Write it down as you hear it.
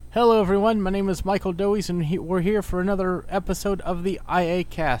Hello everyone, my name is Michael Dowies and we're here for another episode of the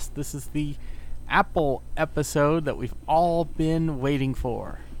iACast. This is the Apple episode that we've all been waiting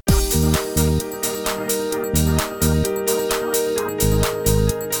for.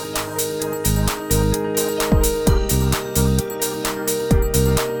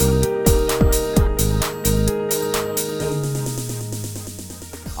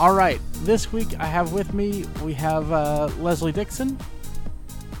 Alright, this week I have with me, we have Leslie Dixon.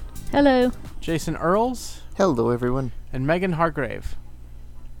 Hello. Jason Earls. Hello, everyone. And Megan Hargrave.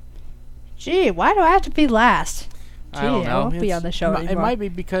 Gee, why do I have to be last? I don't know. I won't be on the show anymore. It might be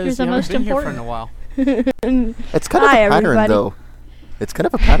because You're you the haven't been most here for important. a while. It's kind of a pattern, everybody. though. It's kind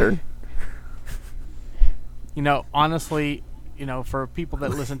of a pattern. You know, honestly, for people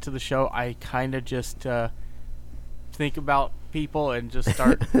that listen to the show, I kind of just think about people and just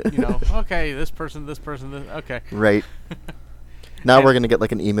start, okay, this person, okay. Right. Now we're going to get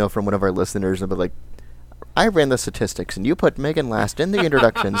like an email from one of our listeners and be like, I ran the statistics and you put Megan last in the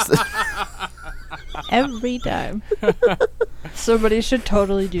introductions. Every time. Somebody should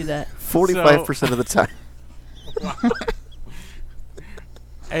totally do that. 45% of the time. Wow.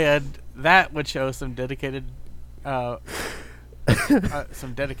 And that would show some dedicated fans.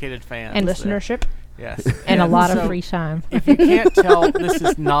 And listenership. Yes. And a lot of free time. If you can't tell, this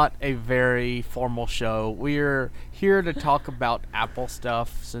is not a very formal show. We're here to talk about Apple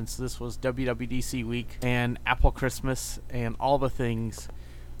stuff since this was WWDC week and Apple Christmas and all the things.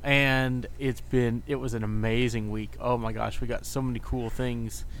 And it was an amazing week. Oh my gosh, we got so many cool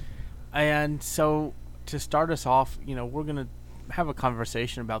things. And so to start us off, we're going to have a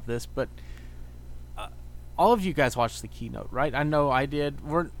conversation about this, but all of you guys watched the keynote, right? I know I did.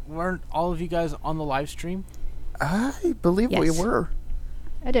 Weren't all of you guys on the live stream? I believe we were.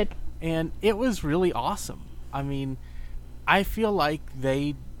 I did. And it was really awesome. I mean, I feel like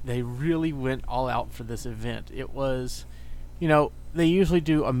they really went all out for this event. It was, they usually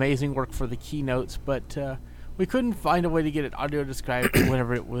do amazing work for the keynotes, but we couldn't find a way to get it audio described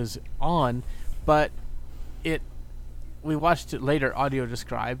whenever it was on, but we watched it later audio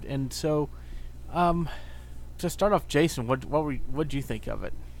described, and so to start off, Jason, what did you think of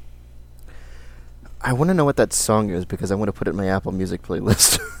it? I want to know what that song is because I want to put it in my Apple Music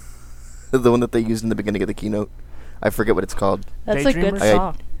playlist. The one that they used in the beginning of the keynote. I forget what it's called. That's a good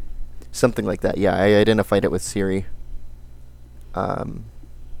song. Something like that. Yeah, I identified it with Siri at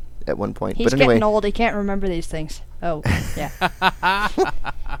one point. He's but anyway, getting old. He can't remember these things. Oh, yeah.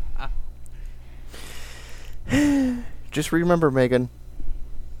 Just remember, Megan.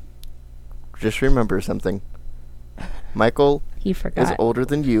 Just remember something. Michael He forgot. is older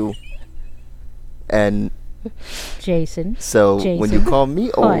than you. And Jason. so when you call me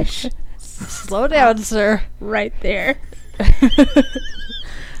old... Hush. Slow down, sir. Right there.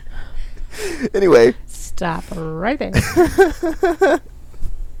 Anyway. Stop right there.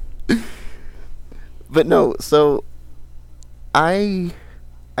 But no, so I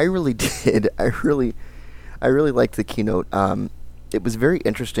really did. I really liked the keynote. It was very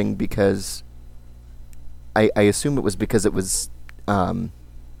interesting because I assume it was because it was more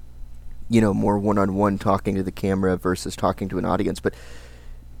one-on-one talking to the camera versus talking to an audience. But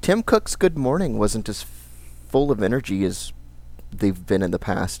Tim Cook's Good Morning wasn't as full of energy as they've been in the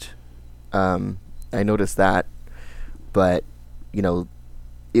past. I noticed that, but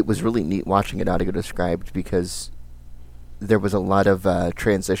it was really neat watching it audio described because there was a lot of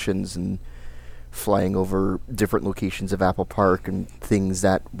transitions and flying over different locations of Apple Park and things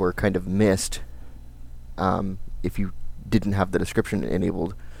that were kind of missed if you didn't have the description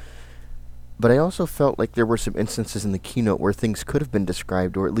enabled. But I also felt like there were some instances in the keynote where things could have been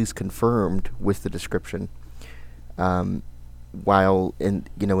described or at least confirmed with the description, while in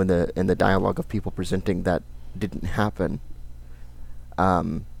the dialogue of people presenting that didn't happen.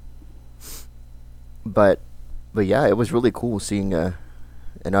 But yeah, it was really cool seeing an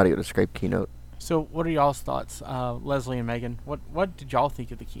audio described keynote. So what are y'all's thoughts, Leslie and Megan? What did y'all think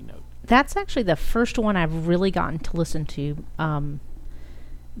of the keynote? That's actually the first one I've really gotten to listen to,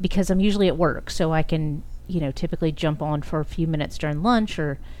 because I'm usually at work, so I can, typically jump on for a few minutes during lunch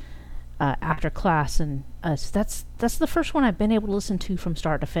or after class, and so that's the first one I've been able to listen to from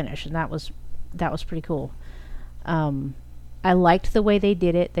start to finish, and that was pretty cool. I liked the way they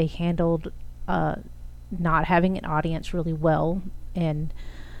did it. They handled not having an audience really well, and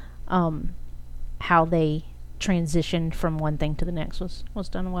how they transitioned from one thing to the next was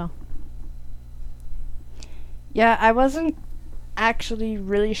done well. Yeah, I wasn't actually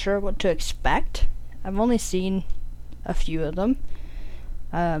really sure what to expect. I've only seen a few of them.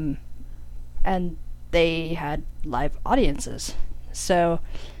 And they had live audiences. So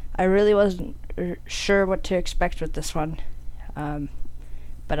I really wasn't sure what to expect with this one.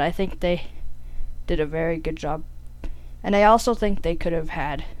 But I think they did a very good job. And I also think they could have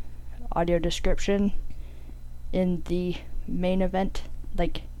had audio description in the main event,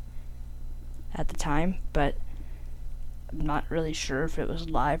 like, at the time, but I'm not really sure if it was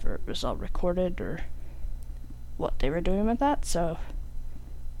live or it was all recorded or what they were doing with that, so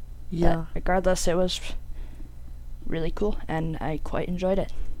Yeah. regardless, it was really cool, and I quite enjoyed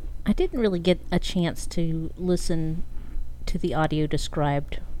it. I didn't really get a chance to listen to the audio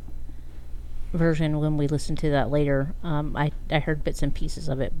described version when we listened to that later. I heard bits and pieces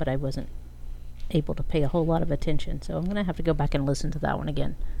of it, but I wasn't able to pay a whole lot of attention, so I'm going to have to go back and listen to that one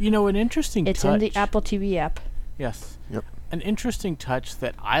again. An interesting It's touch. in the Apple TV app. Yes. Yep. An interesting touch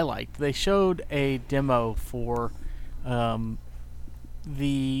that I liked. They showed a demo for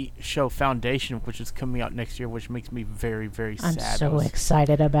the show Foundation, which is coming out next year, which makes me very, very I'm sad. so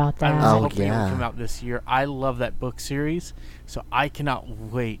excited about I that. was hoping it yeah. would come out this year. I love that book series, so I cannot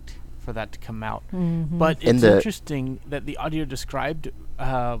wait for that to come out. Mhm. But And it's the- interesting that the audio described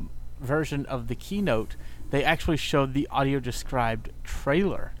version of the keynote, they actually showed the audio described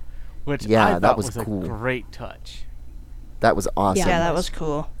trailer, which Yeah, I that thought was cool. a great touch. That was awesome. Yeah, that was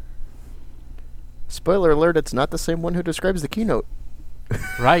cool. Spoiler alert, it's not the same one who describes the keynote.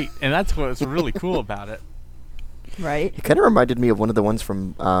 Right, and that's what's really cool about it. Right? It kind of reminded me of one of the ones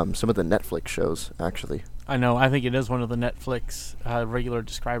from some of the Netflix shows, actually. I know, I think it is one of the Netflix regular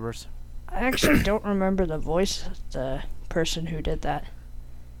describers. I actually don't remember the voice of the person who did that.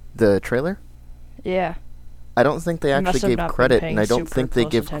 The trailer? Yeah. I don't think they You actually must have gave not been credit, paying and I don't super think they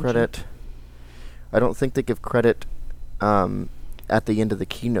close give attention. credit. I don't think they give credit at the end of the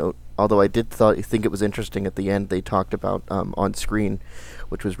keynote. Although I did think it was interesting at the end they talked about on screen,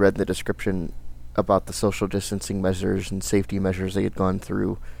 which was read in the description, about the social distancing measures and safety measures they had gone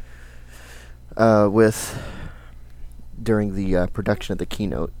through with during the production of the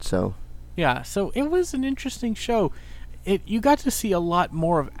keynote. So Yeah, so it was an interesting show. You got to see a lot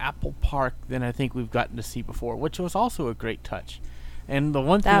more of Apple Park than I think we've gotten to see before, which was also a great touch. And the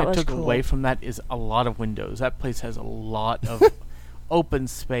one thing That I was took cool. away from that is a lot of windows. That place has a lot of open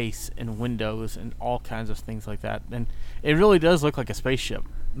space and windows and all kinds of things like that. And it really does look like a spaceship.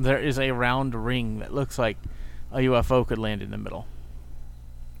 There is a round ring that looks like a UFO could land in the middle.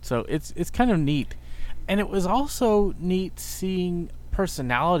 So it's kind of neat. And it was also neat seeing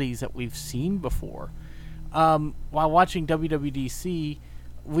personalities that we've seen before. While watching WWDC,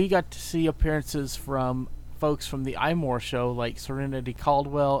 we got to see appearances from folks from the iMore show, like Serenity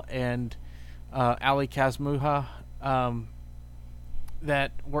Caldwell and Ali Kazmuha,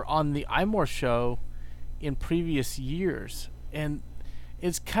 that were on the iMore show in previous years. And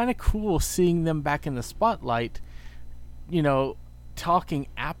it's kind of cool seeing them back in the spotlight, talking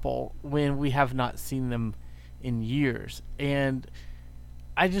Apple when we have not seen them in years. And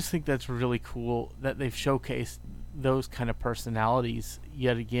I just think that's really cool that they've showcased those kind of personalities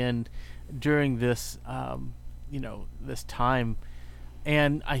yet again during this, this time.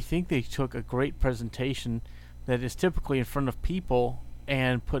 And I think they took a great presentation that is typically in front of people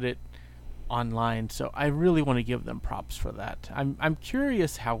and put it online. So I really want to give them props for that. I'm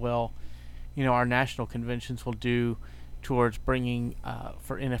curious how well, our national conventions will do towards bringing,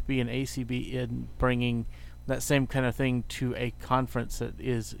 for NFB and ACB, in bringing that same kind of thing to a conference that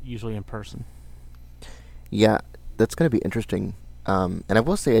is usually in person. yeah, that's going to be interesting. And I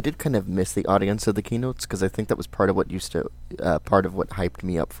will say I did kind of miss the audience of the keynotes because I think that was part of what hyped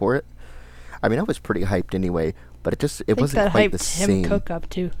me up for it. I mean, I was pretty hyped anyway, but it I wasn't think that quite the hyped Tim same. Cook up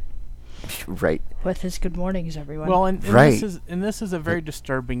too, Right. with his good mornings, everyone. Well, and Right. this is a very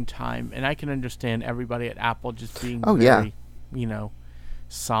disturbing time, and I can understand everybody at Apple just being Oh, yeah. very,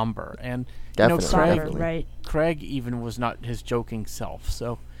 somber. And Definitely, Craig, definitely. right? Craig even was not his joking self,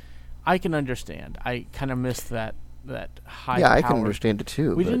 so I can understand. I kind of missed that high. Yeah, I can powered- understand it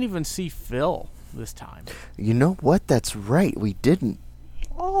too. We but didn't even see Phil this time. You know what? That's right. We didn't.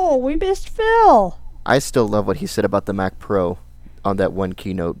 Oh, we missed Phil. I still love what he said about the Mac Pro on that one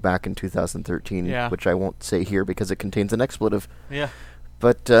keynote back in 2013, Yeah. which I won't say here because it contains an expletive. Yeah.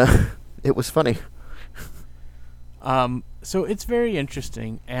 But it was funny. So it's very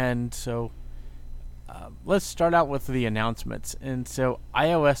interesting, and so let's start out with the announcements. And so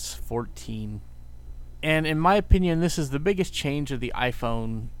iOS 14, and in my opinion, this is the biggest change of the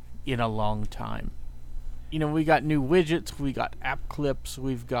iPhone in a long time. We got new widgets, we got app clips,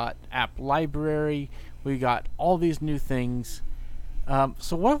 we've got app library, we got all these new things.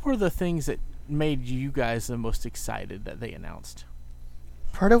 So what were the things that made you guys the most excited that they announced?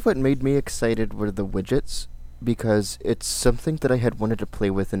 Part of what made me excited were the widgets. because it's something that I had wanted to play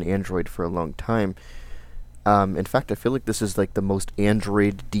with in Android for a long time. In fact, I feel like this is like the most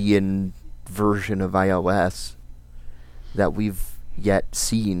Android-dian version of iOS that we've yet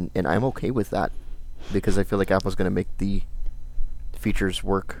seen, and I'm okay with that because I feel like Apple's going to make the features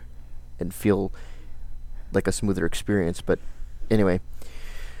work and feel like a smoother experience. But anyway,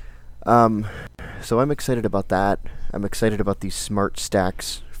 so I'm excited about that. I'm excited about these smart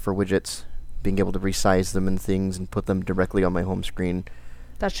stacks for widgets, being able to resize them and things and put them directly on my home screen.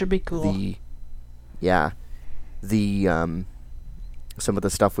 That should be cool. Some of the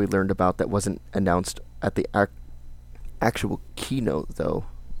stuff we learned about that wasn't announced at the actual keynote, though,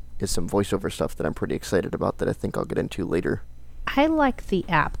 is some voiceover stuff that I'm pretty excited about that I think I'll get into later. I like the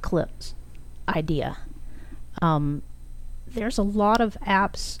app clips idea. There's a lot of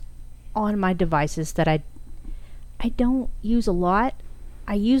apps on my devices that I don't use a lot.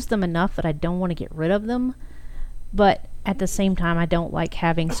 I use them enough that I don't want to get rid of them, but at the same time, I don't like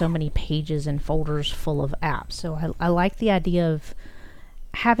having so many pages and folders full of apps. So I like the idea of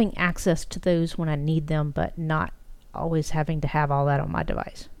having access to those when I need them, but not always having to have all that on my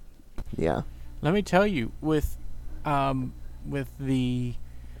device. Yeah. Let me tell you, with the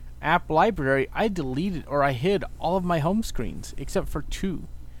app library, I deleted or I hid all of my home screens except for 2.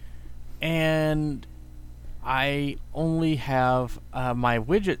 And I only have my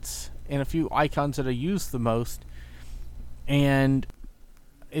widgets and a few icons that I use the most. And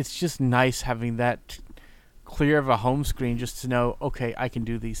it's just nice having that clear of a home screen just to know, okay, I can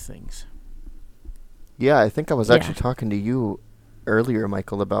do these things. Yeah, I think I was actually talking to you earlier,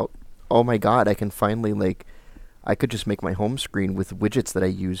 Michael, about, oh my god, I can finally, I could just make my home screen with widgets that I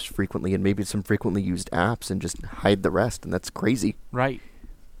use frequently and maybe some frequently used apps and just hide the rest, and that's crazy. Right.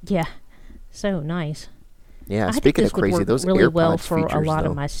 Yeah, so nice. Yeah, I speaking think of crazy, those really AirPods well for features, a lot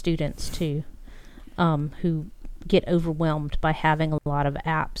though. of my students too, who get overwhelmed by having a lot of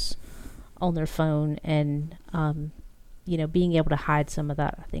apps on their phone, and being able to hide some of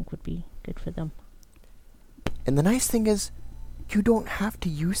that, I think, would be good for them. And the nice thing is, you don't have to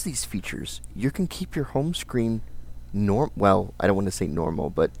use these features. You can keep your home screen well, I don't want to say normal,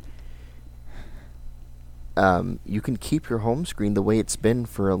 but you can keep your home screen the way it's been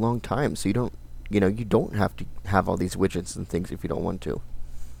for a long time. So you don't have to have all these widgets and things if you don't want to.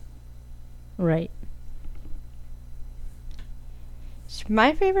 Right. So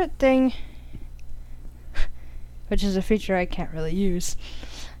my favorite thing, which is a feature I can't really use,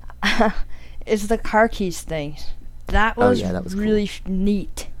 is the car keys thing. That was really cool.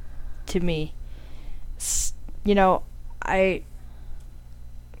 Neat to me. I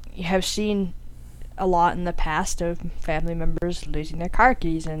have seen a lot in the past of family members losing their car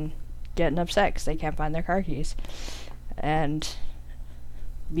keys and getting upset because they can't find their car keys. And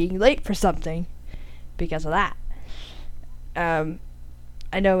being late for something because of that.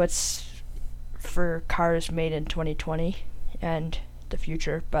 I know it's for cars made in 2020 and the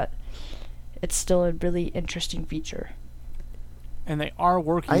future, but it's still a really interesting feature. And they are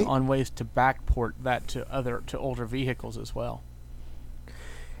working on ways to backport that to older vehicles as well.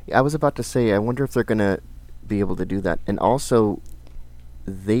 I was about to say, I wonder if they're going to be able to do that. And also,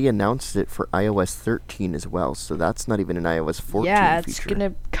 they announced it for iOS 13 as well, so that's not even an iOS 14 yeah, feature. It's going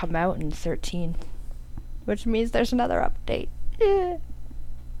to come out in 13, which means there's another update. Yeah.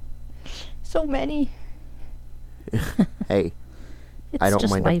 So many. Hey, It's I don't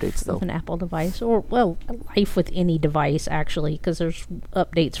just mind life updates, though. with an Apple device, or, well, life with any device, actually, because there's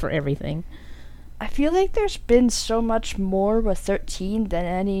updates for everything. I feel like there's been so much more with 13 than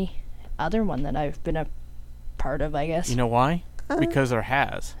any other one that I've been a part of, I guess. You know why? Because there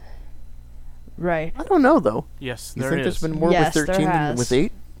has. Right. I don't know, though. Yes, You there think is. there's been more Yes, with 13 there than has. with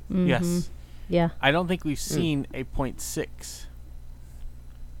 8? Mm-hmm. Yes. Yeah. I don't think we've seen a 0.6.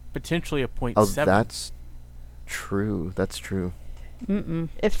 Potentially a 0.7. Oh, that's true. That's true. Mm-mm.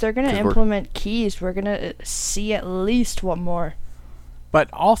 If they're going to 'Cause we're- implement keys, we're going to see at least one more. But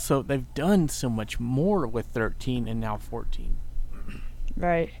also, they've done so much more with 13 and now 14.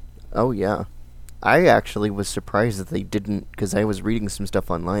 Right. Oh, yeah. I actually was surprised that they didn't, because I was reading some stuff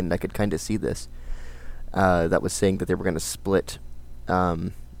online and I could kind of see this. That was saying that they were going to split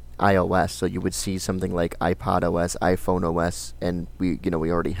iOS, so you would see something like iPod OS, iPhone OS, and we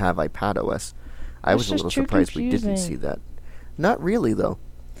already have iPad OS. I was a little surprised we didn't see that. Not really, though.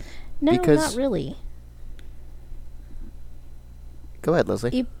 No, Because- not really. Go ahead,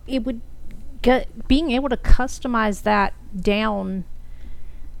 Leslie. It would being able to customize that down.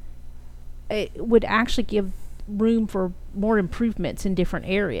 It would actually give room for more improvements in different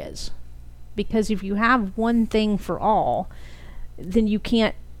areas, because if you have one thing for all, then you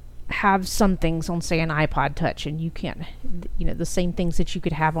can't have some things on, say, an iPod Touch, and you can't, the same things that you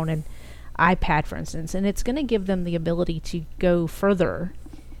could have on an iPad, for instance. And it's going to give them the ability to go further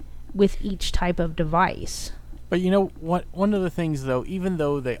with each type of device. But you know what? One of the things, though, even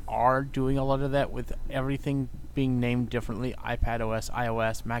though they are doing a lot of that with everything being named differently, iPad OS,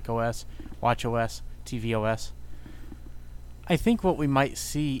 iOS, Mac OS, Watch OS, TV OS, I think what we might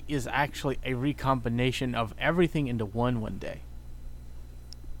see is actually a recombination of everything into one day.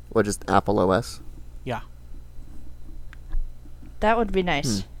 What, just Apple OS? Yeah. That would be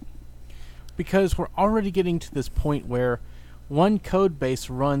nice. Because we're already getting to this point where one code base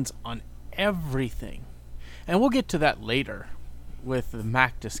runs on everything. And we'll get to that later with the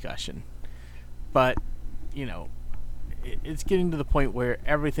Mac discussion. But, it's getting to the point where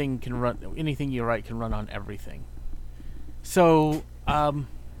everything can run, anything you write can run on everything. So,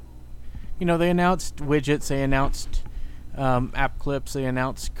 they announced widgets, they announced app clips, they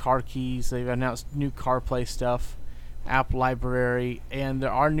announced car keys, they've announced new CarPlay stuff, app library, and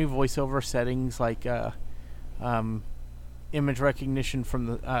there are new voiceover settings like image recognition from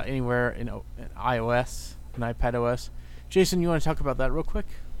the anywhere in iOS and iPad OS. Jason, you want to talk about that real quick?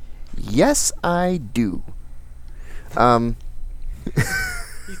 Yes, I do. He's not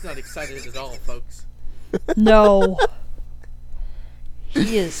excited at all, folks. No.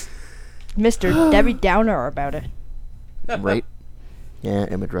 He is Mr. Debbie Downer about it. Right? Yeah,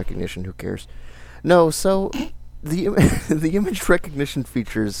 image recognition, who cares? No, so the the image recognition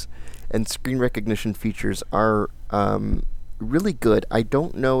features and screen recognition features are really good. I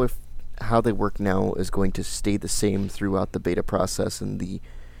don't know if how they work now is going to stay the same throughout the beta process and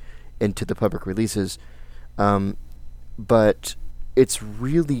into the public releases. But it's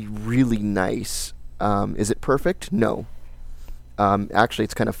really, really nice. Is it perfect? No. Actually,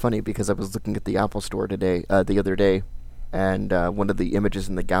 it's kind of funny because I was looking at the Apple Store the other day, and one of the images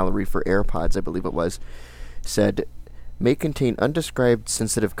in the gallery for AirPods, I believe it was, said, may contain undescribed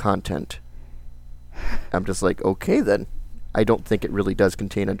sensitive content. I'm just like, okay then. I don't think it really does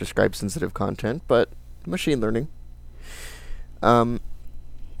contain undescribed sensitive content, but machine learning. The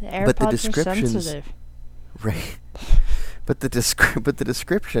AirPods are sensitive. Right. But the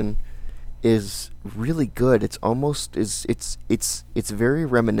description is really good. It's almost it's very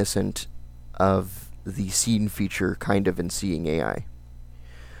reminiscent of the scene feature kind of in Seeing AI.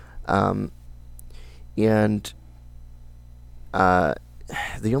 And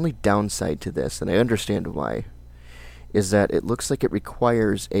the only downside to this, and I understand why, is that it looks like it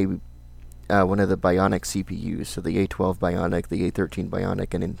requires one of the Bionic CPUs, so the A12 Bionic, the A13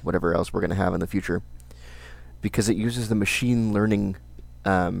 Bionic, and whatever else we're going to have in the future, because it uses the machine learning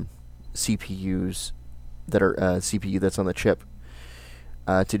CPUs that are CPU that's on the chip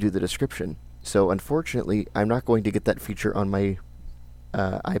to do the description. So unfortunately, I'm not going to get that feature on my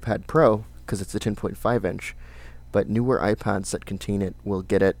iPad Pro because it's a 10.5 inch, but newer iPads that contain it will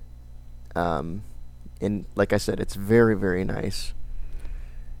get it. And like I said, it's very, very nice.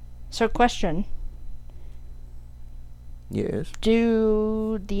 So question. Yes?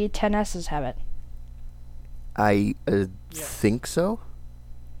 Do the 10Ss have it? I think so.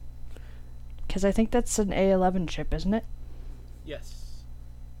 Because I think that's an A11 chip, isn't it? Yes.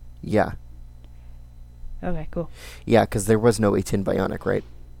 Yeah. Okay, cool. Yeah, because there was no A10 Bionic, right?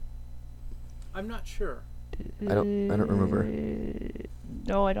 I'm not sure. I don't remember.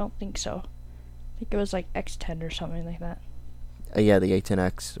 No, I don't think so. I think it was like X10 or something like that. Yeah, the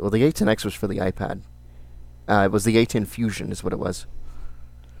A10X. Well, the A10X was for the iPad. It was the A10 Fusion is what it was.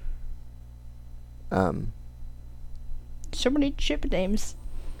 So many chip names.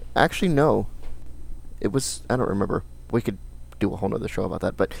 Actually, no. It was... I don't remember. We could do a whole nother show about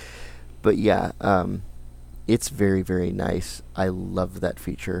that. But yeah, it's very, very nice. I love that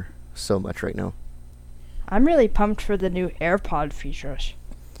feature so much right now. I'm really pumped for the new AirPod features.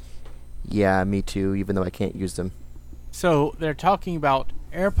 Yeah, me too, even though I can't use them. So they're talking about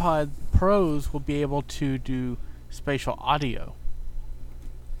AirPod Pros will be able to do spatial audio.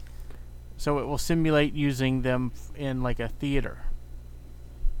 So it will simulate using them in like a theater.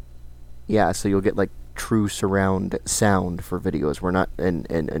 Yeah, so you'll get like true surround sound for videos. We're not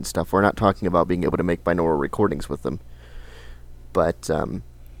and stuff. We're not talking about being able to make binaural recordings with them. But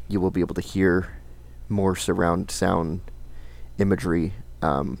you will be able to hear more surround sound imagery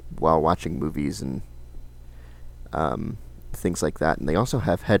while watching movies and things like that. And they also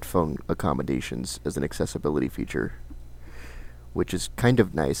have headphone accommodations as an accessibility feature, which is kind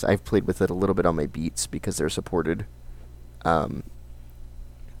of nice. I've played with it a little bit on my Beats because they're supported. And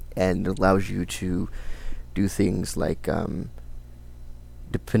it allows you to do things like,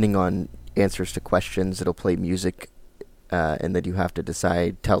 depending on answers to questions, it'll play music and then you have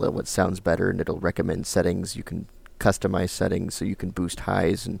to tell it what sounds better, and it'll recommend settings. You can customize settings so you can boost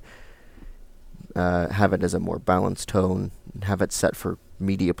highs and have it as a more balanced tone, and have it set for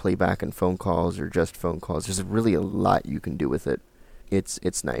media playback and phone calls or just phone calls. There's really a lot you can do with it.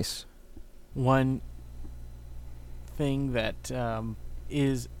 It's nice. One thing that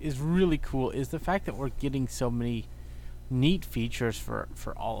is really cool is the fact that we're getting so many neat features for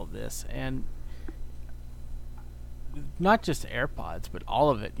all of this, and not just AirPods, but all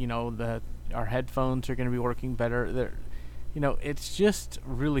of it. Our headphones are going to be working better. It's just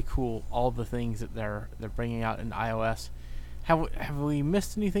really cool, all the things that they're bringing out in iOS. Have we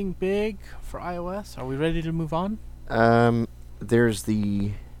missed anything big for iOS? Are we ready to move on? There's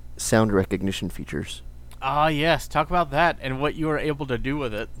the sound recognition features. Ah, yes. Talk about that and what you were able to do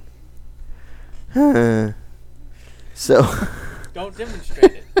with it. So don't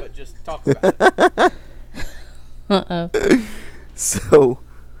demonstrate it, but just talk about it. Uh-oh. So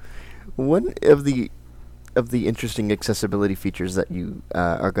one of the interesting accessibility features that you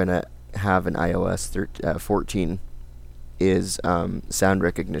are going to have in iOS 14 is sound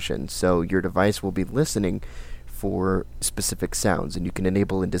recognition. So your device will be listening for specific sounds, and you can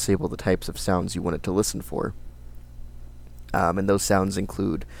enable and disable the types of sounds you want it to listen for. And those sounds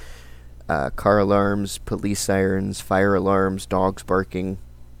include car alarms, police sirens, fire alarms, dogs barking.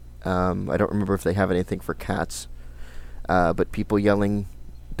 I don't remember if they have anything for cats, but people yelling,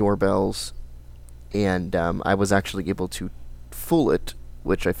 doorbells, and I was actually able to fool it,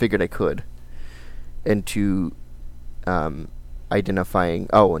 which I figured I could, into identifying,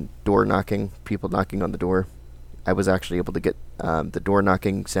 and door knocking, people knocking on the door. I was actually able to get the door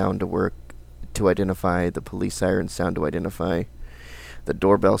knocking sound to work, to identify the police siren sound, to identify the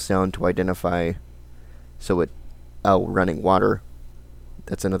doorbell sound, to identify running water.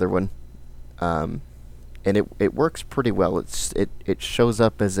 That's another one. And it works pretty well. It shows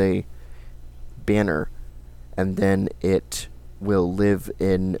up as a banner, and then it will live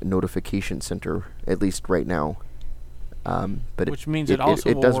in Notification Center, at least right now. But which means it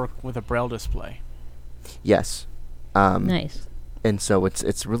also will work with a Braille display. Yes. Nice. And so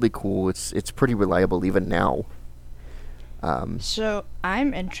it's really cool. It's pretty reliable even now. So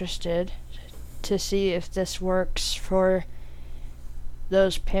I'm interested to see if this works for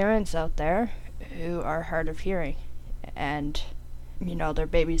those parents out there who are hard of hearing, and their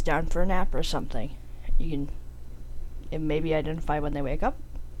baby's down for a nap or something. You can maybe identify when they wake up.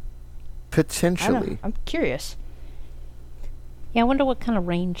 Potentially. I don't know. I'm curious. Yeah, I wonder what kind of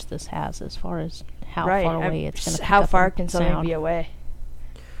range this has as far as how far away it's going to how far can something be away?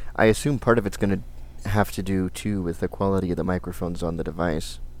 I assume part of it's going to have to do too with the quality of the microphones on the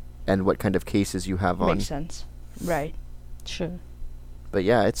device and what kind of cases you have on. Makes sense. Right. Sure. But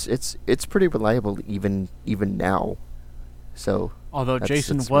yeah, it's pretty reliable even now. So although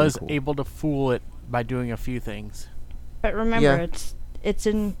Jason that's was really cool. able to fool it by doing a few things. But remember, Yeah. it's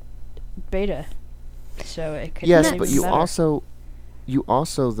in beta, so it could. Yes, be but even better. you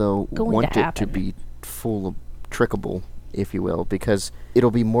also though Going want to it to happen. be full trickable, if you will, because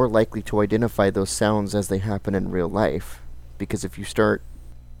it'll be more likely to identify those sounds as they happen in real life. Because if you start,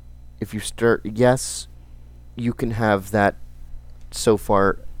 yes, you can have that so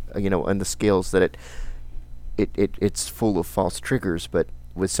far, on the scales that it's full of false triggers, but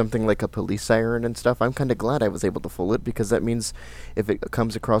with something like a police siren and stuff, I'm kind of glad I was able to fool it, because that means if it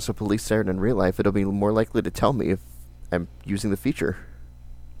comes across a police siren in real life, it'll be more likely to tell me if I'm using the feature,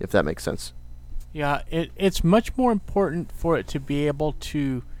 if that makes sense. Yeah, it's much more important for it to be able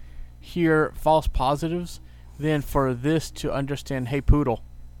to hear false positives than for this to understand, hey, poodle.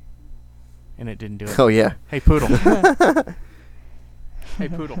 And it didn't do it. Oh, yeah. Hey, poodle. Hey,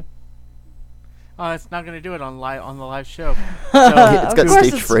 poodle. Oh, it's not going to do it on the live show. So It's got of course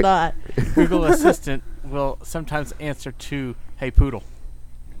stage it's fright. not. Google Assistant will sometimes answer to, hey, poodle.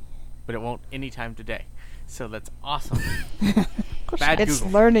 But it won't anytime today. So that's awesome. Bad It's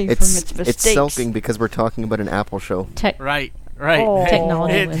Google. learning from its mistakes. It's sulking because we're talking about an Apple show. Right. Oh.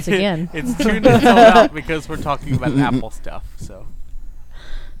 Technology wins again. It's tuned itself out because we're talking about Apple stuff. So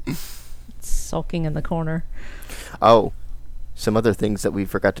Sulking in the corner. Oh, some other things that we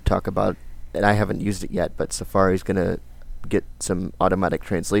forgot to talk about, and I haven't used it yet, but Safari's going to get some automatic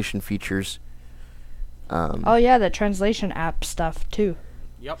translation features. Oh yeah, the translation app stuff too.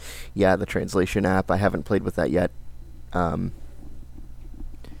 yep. Yeah, the translation app. I haven't played with that yet.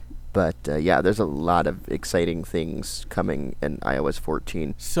 But yeah, there's a lot of exciting things coming in iOS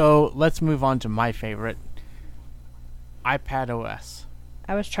 14. So let's move on to my favorite, iPad OS.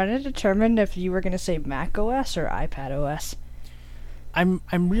 I was trying to determine if you were going to say Mac OS or iPad OS.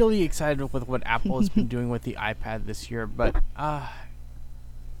 I'm really excited with what Apple has been doing with the iPad this year, but I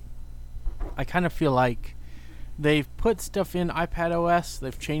kind of feel like they've put stuff in iPad OS,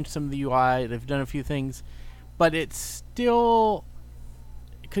 they've changed some of the UI, they've done a few things, but it still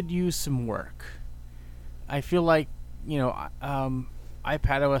could use some work. I feel like,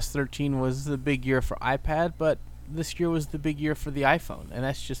 iPad OS 13 was the big year for iPad, but this year was the big year for the iPhone, and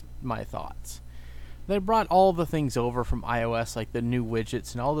that's just my thoughts. They brought all the things over from iOS, like the new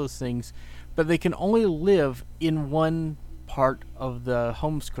widgets and all those things, but they can only live in one part of the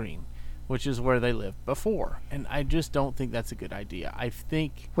home screen, which is where they lived before. And I just don't think that's a good idea. I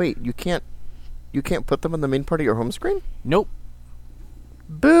think... Wait, you can't put them on the main part of your home screen? Nope.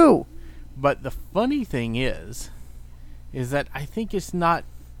 Boo! But the funny thing is that I think it's not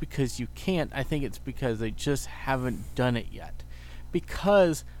because you can't. I think it's because they just haven't done it yet.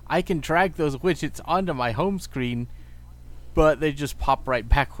 Because I can drag those widgets onto my home screen, but they just pop right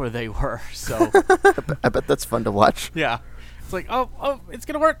back where they were. So I bet that's fun to watch. yeah. It's like, oh, it's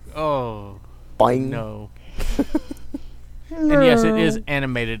going to work. Oh. Boing. No. And yes, it is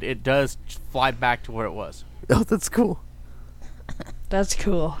animated. It does fly back to where it was. Oh, that's cool. That's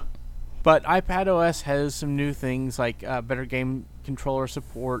cool. But iPad OS has some new things like better game controller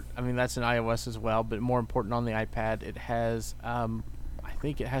support. I mean, that's in iOS as well, but more important on the iPad, it has, I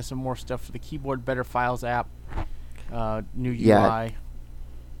think it has some more stuff for the keyboard, better Files app, new UI.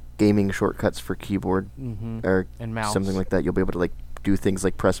 Gaming shortcuts for keyboard or and mouse. Something like that. You'll be able to do things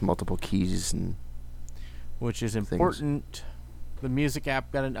like press multiple keys and which is important. Things. The music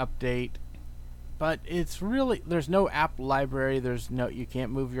app got an update. But it's really, there's no app library. You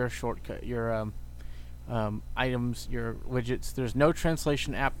can't move your shortcut, your items, your widgets. There's no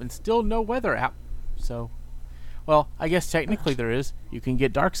translation app and still no weather app. So, well, I guess technically there is. You can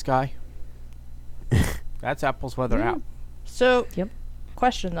get Dark Sky. That's Apple's weather app. So, Yep.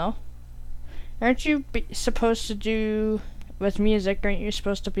 question though. Aren't you supposed to do, with music, aren't you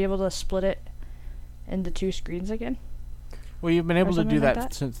supposed to be able to split it into two screens again? Well, you've been able to do something like that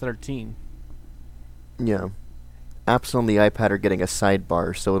that? since 13. yeah. Apps on the iPad are getting a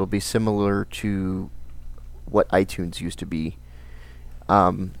sidebar, so it'll be similar to what iTunes used to be,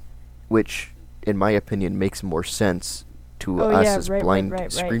 which, in my opinion, makes more sense to us as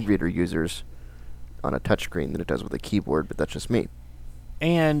blind screen reader users on a touchscreen than it does with a keyboard, but that's just me.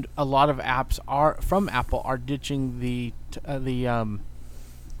 And a lot of apps from Apple are ditching the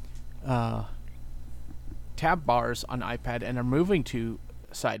tab bars on iPad and are moving to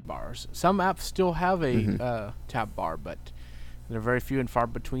sidebars. Some apps still have a tab bar, but they're very few and far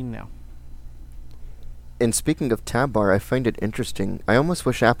between now. And speaking of tab bar, I find it interesting. I almost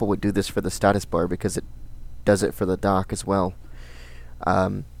wish Apple would do this for the status bar because it does it for the dock as well.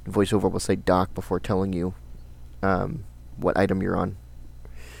 VoiceOver will say dock before telling you what item you're on.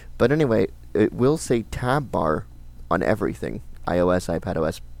 But anyway, it will say tab bar on everything, iOS,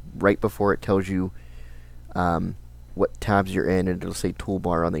 iPadOS, right before it tells you what tabs you're in, and it'll say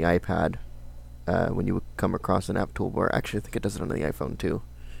toolbar on the iPad when you come across an app toolbar. Actually, I think it does it on the iPhone too.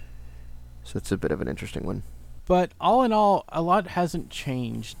 So it's a bit of an interesting one. But all in all, a lot hasn't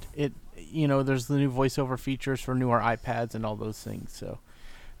changed. There's the new VoiceOver features for newer iPads and all those things. So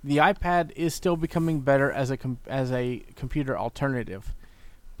the iPad is still becoming better as a computer alternative,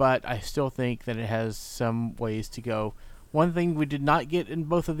 but I still think that it has some ways to go. One thing we did not get in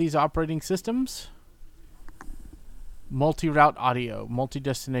both of these operating systems: multi-route audio,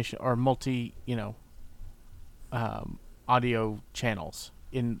 multi-destination, or audio channels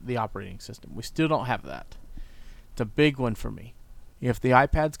in the operating system. We still don't have that. It's a big one for me. If the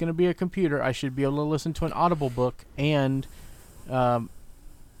iPad's going to be a computer, I should be able to listen to an Audible book and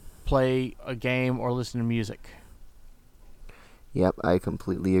play a game or listen to music. Yep, I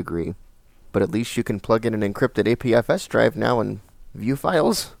completely agree. But at least you can plug in an encrypted APFS drive now and view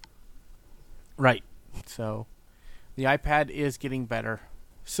files. Right. So the iPad is getting better.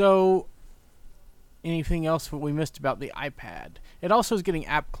 So anything else that we missed about the iPad? It also is getting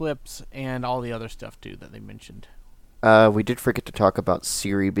app clips and all the other stuff too that they mentioned. We did forget to talk about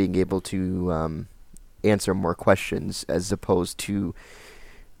Siri being able to answer more questions as opposed to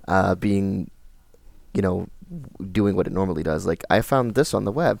being, doing what it normally does. Like, I found this on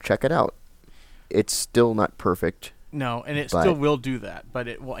the web. Check it out. It's still not perfect. No, and it still will do that, but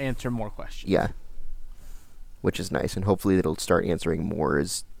it will answer more questions. Yeah. Which is nice, and hopefully it'll start answering more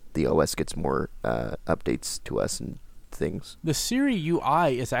as the OS gets more updates to us and things. The Siri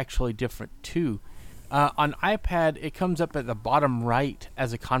UI is actually different, too. On iPad, it comes up at the bottom right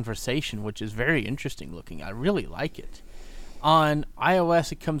as a conversation, which is very interesting looking. I really like it. On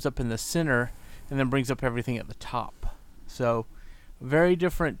iOS, it comes up in the center and then brings up everything at the top. So, very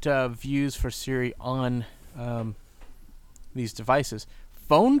different views for Siri on these devices.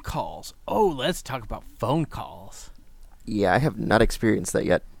 Phone calls. Oh, let's talk about phone calls. Yeah, I have not experienced that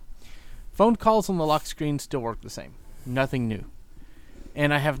yet. Phone calls on the lock screen still work the same. Nothing new.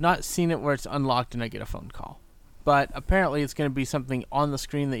 And I have not seen it where it's unlocked and I get a phone call. But apparently it's going to be something on the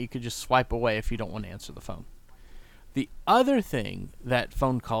screen that you could just swipe away if you don't want to answer the phone. The other thing that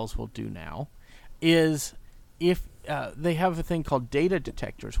phone calls will do now is if they have a thing called data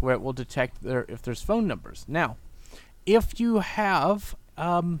detectors where it will detect if there's phone numbers. Now, if you have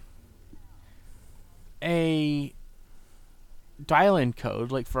a dial-in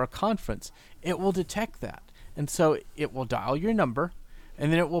code, like for a conference, it will detect that. And so it will dial your number,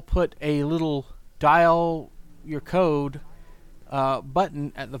 and then it will put a little dial your code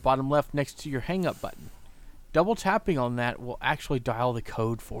button at the bottom left next to your hang-up button. Double tapping on that will actually dial the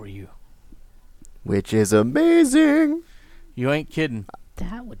code for you. Which is amazing. You ain't kidding.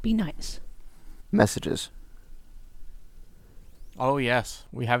 That would be nice. Messages. Oh, yes.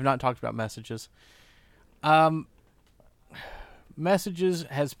 We have not talked about messages. Messages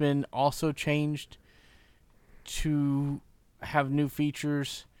has been also changed to have new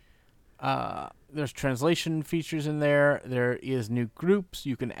features. There's translation features in there. There is new groups.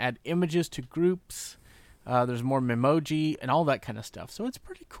 You can add images to groups. There's more memoji and all that kind of stuff. So it's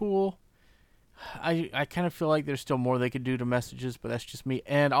pretty cool. I kind of feel like there's still more they could do to messages, but that's just me.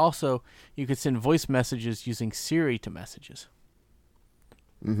 And also, you could send voice messages using Siri to messages.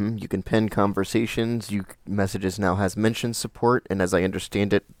 Mm-hmm. You can pin conversations. Messages now has mentions support, and as I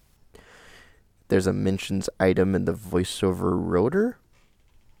understand it, there's a mentions item in the voiceover rotor.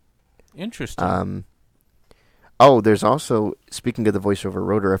 Interesting. There's also, speaking of the voiceover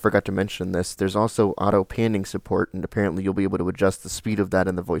rotor, I forgot to mention this, there's also auto panning support, and apparently you'll be able to adjust the speed of that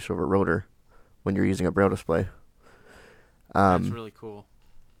in the voiceover rotor when you're using a braille display. That's really cool.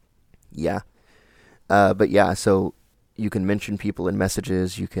 Yeah. But yeah, so you can mention people in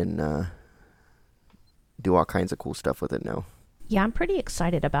messages, you can do all kinds of cool stuff with it now. Yeah, I'm pretty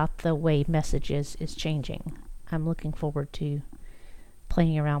excited about the way messages is changing. I'm looking forward to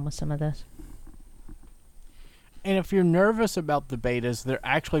playing around with some of this. And if you're nervous about the betas, they're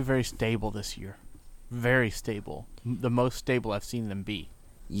actually very stable this year. Very stable. The most stable I've seen them be.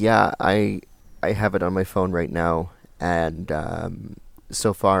 Yeah, I have it on my phone right now, and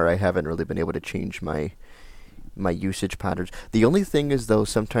so far I haven't really been able to change my usage patterns. The only thing is, though,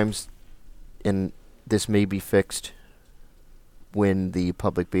 sometimes, and this may be fixed when the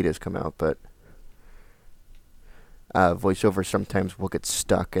public betas come out, but VoiceOver sometimes will get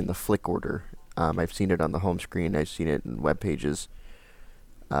stuck in the flick order. I've seen it on the home screen. I've seen it in web pages.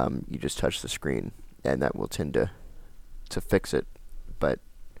 You just touch the screen, and that will tend to fix it. But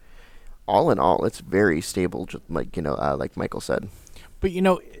all in all, it's very stable, just like Michael said. But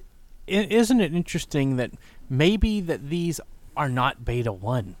isn't it interesting that maybe that these are not beta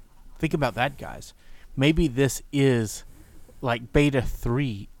 1? Think about that, guys. Maybe this is like beta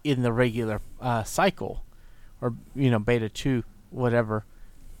 3 in the regular cycle, or beta 2, whatever.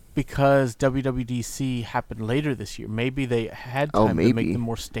 Because WWDC happened later this year. Maybe they had time to make them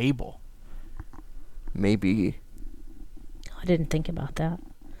more stable. Maybe. I didn't think about that.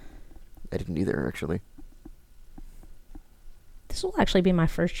 I didn't either, actually. This will actually be my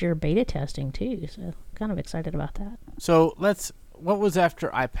first year beta testing, too, so kind of excited about that. So, what was after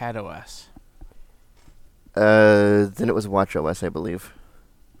iPad OS? Then it was WatchOS, I believe.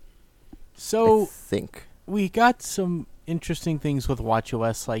 So, I think. We got some interesting things with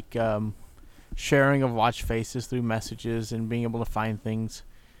WatchOS, like sharing of watch faces through messages and being able to find things.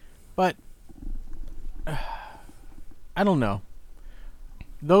 But I don't know.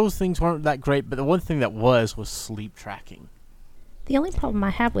 Those things weren't that great, but the one thing that was sleep tracking. The only problem I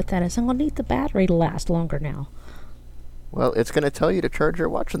have with that is I'm going to need the battery to last longer now. Well, it's going to tell you to charge your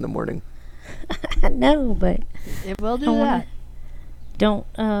watch in the morning. I know, but It will do that.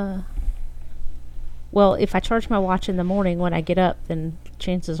 Well, if I charge my watch in the morning when I get up, then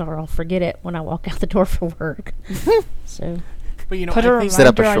chances are I'll forget it when I walk out the door for work. So, but Put a I think set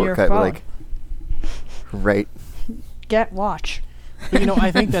up a reminder on your shortcut, phone. right. Get watch. But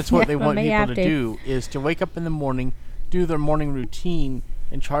I think that's what Yeah, they I want may people have to to. do, is to wake up in the morning, do their morning routine,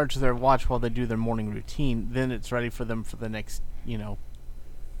 and charge their watch while they do their morning routine. Then it's ready for them for the next,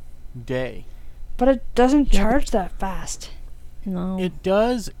 day. But it doesn't Yeah. charge that fast. no. It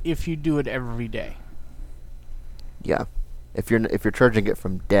does if you do it every day. Yeah. If you're charging it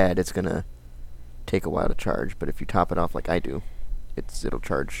from dead, it's going to take a while to charge, but if you top it off like I do, it'll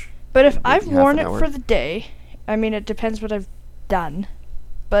charge. But if maybe I've half worn an it hour. for the day, I mean, it depends what I've done,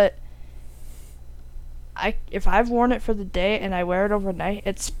 but if I've worn it for the day and I wear it overnight,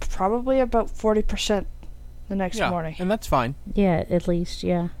 it's probably about 40% the next morning. And that's fine. Yeah, at least,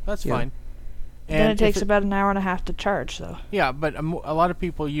 yeah. That's fine. Then it takes about an hour and a half to charge, though. Yeah, but a lot of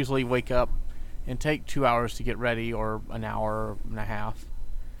people usually wake up and take 2 hours to get ready, or an hour and a half.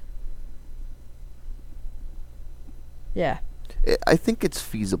 Yeah. I think it's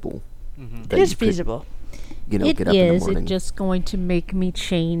feasible. It is feasible. You know, get up in the morning. It's just going to make me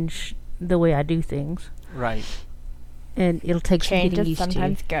change the way I do things. Right. And it'll take some Change getting is used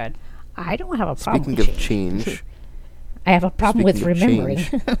sometimes to. good. I don't have a problem Speaking with of change, I have a problem with remembering.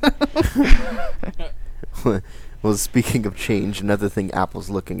 Well, speaking of change, another thing Apple's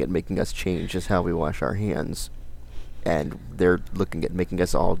looking at making us change is how we wash our hands. And they're looking at making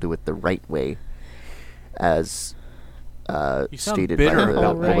us all do it the right way, as You sound stated bitter by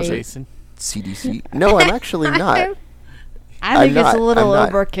about that, right. Jason. CDC. No, I'm actually not. I think it's a little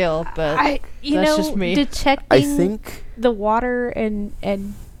I'm not. overkill, but that's just me. Detecting I think the water and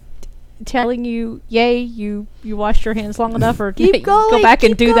telling you, yay, you washed your hands long enough, or Keep going, go back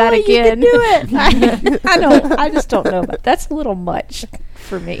and keep do that going, you again. can do it. I know. I just don't know. But that's a little much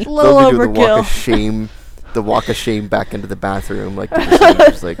for me. a little they'll do the walk overkill. of shame, back into the bathroom, like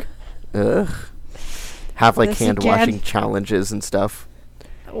just like, ugh. Have like This hand again. washing challenges and stuff.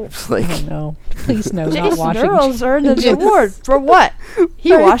 It's like, Oh no! Please no, not Jason washing. Earls earned an Yes. award for what?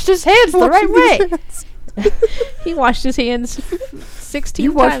 He washed his hands the right way. He washed his hands 16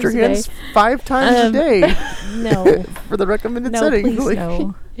 you times washed your a day. hands 5 times a day No, for the recommended no, setting. please Like,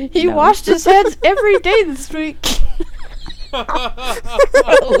 no. He No. washed his hands every day this week.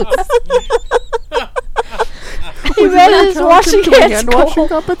 He ran his washing hands hand washing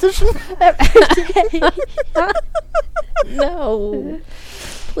goal. competition. No,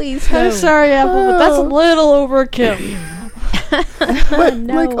 please no. I'm sorry, Apple, but that's a little overkill. But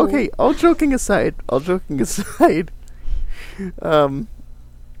No. like, okay, all joking aside,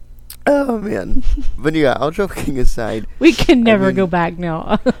 oh man, but yeah, all joking aside, We can never mean- go back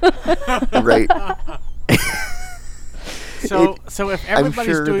now. right? So if I'm everybody's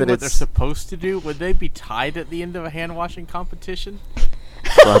sure doing that what they're it's- supposed to do, would they be tied at the end of a hand washing competition?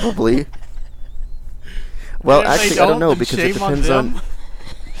 Probably. Well, And if they actually, I don't know then because it shame on depends on. them?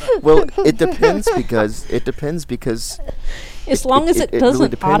 Well, it depends because As long as it, it really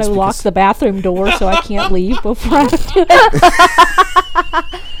doesn't depends auto lock because- the bathroom door, so I can't leave before I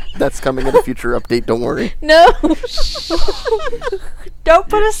that's coming in a future update. Don't worry. No. Don't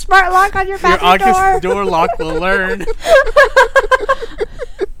put a smart lock on your Your bathroom door. August door lock will learn.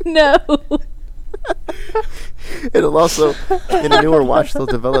 No. It'll also, in a newer watch, they'll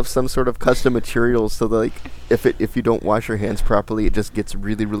develop some sort of custom material so that, like, if you don't wash your hands properly, it just gets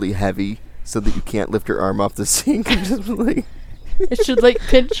really, really heavy, so that you can't lift your arm off the sink and just like. It should like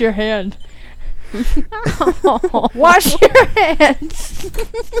pinch your hand. Wash your hands.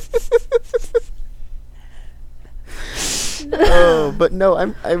 Oh, but no,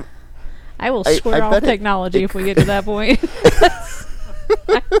 I'm. I will I swear off bet technology if we get to that point.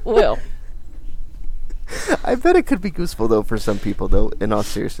 I will. I bet it could be useful though for some people though. In all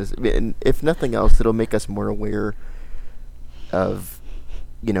seriousness, I mean, if nothing else, it'll make us more aware of,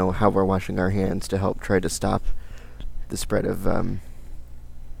 how we're washing our hands to help try to stop the spread of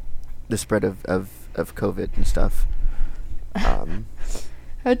COVID and stuff. I'm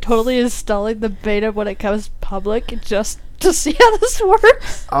totally installing the beta when it comes public just to see how this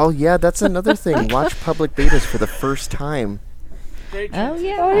works. Oh yeah, that's another thing. Watch public betas for the first time. Great Oh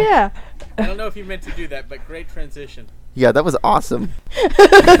yeah. Oh yeah. I don't know if you meant to do that, but great transition. Yeah, that was awesome.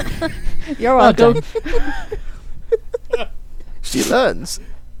 You're Well welcome. done. She learns.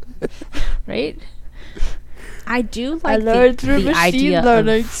 Right? I do I like learned the through machine idea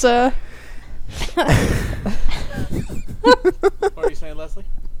learning, sir. What are you saying, Leslie?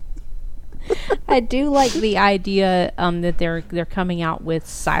 I do like the idea that they're coming out with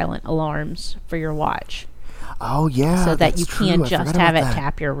silent alarms for your watch, Oh yeah, so that that's you true. can I just forgot have it about that.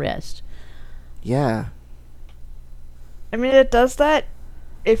 tap your wrist. Yeah. I mean, it does that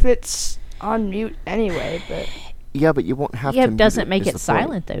if it's on mute anyway, but Yeah, but you won't have Yeah, to. it doesn't mute make is it the point.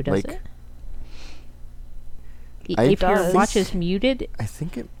 silent though, does Like, it? I If your does. watch is muted, I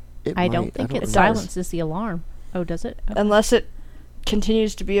think it. I might. don't think it know. silences the alarm. Oh, does it? Oh. unless it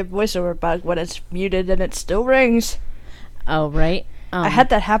continues to be a voiceover bug when it's muted and it still rings. Oh, right. I had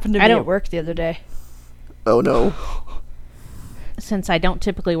that happen to I me don't- at work the other day. Oh no. Since I don't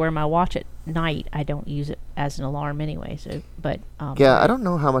typically wear my watch at night, I don't use it as an alarm anyway. So, but Yeah, I don't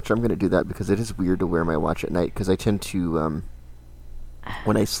know how much I'm going to do that because it is weird to wear my watch at night because I tend to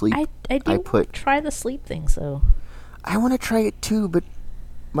when I sleep I do I put- try the sleep thing. So I want to try it too, but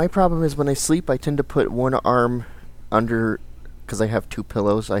My problem is when I sleep, I tend to put one arm under, because I have two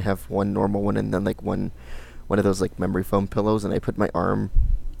pillows. I have one normal one and then like one of those like memory foam pillows, and I put my arm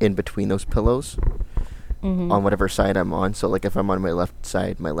in between those pillows on whatever side I'm on. So like if I'm on my left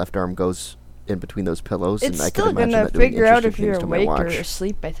side, my left arm goes in between those pillows, It's and I can still imagine gonna that doing figure out if interesting you're things to my awake or watch.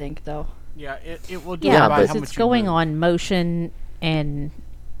 asleep, I think, though. Yeah, it will do Yeah, by but how because much it's you going move. on motion and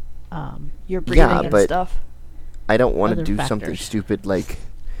You're breathing and but- stuff. I don't want to other do something factors. stupid like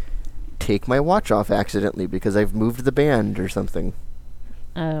take my watch off accidentally because I've moved the band or something.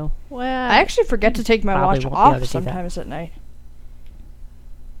 oh well. I actually forget to take my probably watch won't be able to off do that. sometimes at night.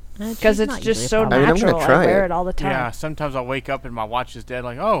 Because Because it's just so I mean, I'm gonna natural. I try wear it. it all the time. Yeah, sometimes I'll wake up and my watch is dead.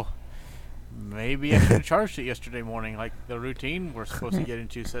 Like, oh, maybe I should have charged it yesterday morning. Like the routine we're supposed to get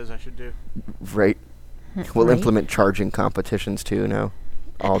into says I should do. Right. We'll Right? implement charging competitions too now.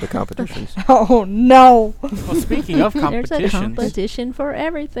 All the competitions. Oh, no. Well, speaking of There's a competitions, competition for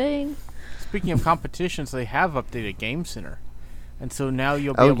everything. speaking of competitions, they have updated Game Center, and so now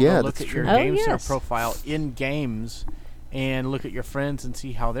you'll be Oh, able yeah, to look that's at your true. Oh, Game Center yes. profile in games, and look at your friends and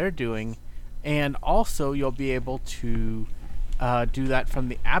see how they're doing, and also you'll be able to do that from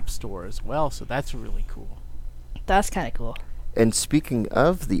the App Store as well. So that's really cool. That's kind of cool. And speaking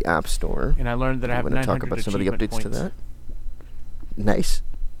of the App Store, And I learned that I I have want to 900 talk about some of the achievement updates to points. that. Nice.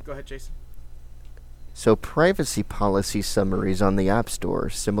 Go ahead, Jason. So privacy policy summaries on the App Store,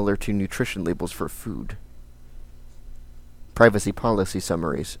 similar to nutrition labels for food. Privacy policy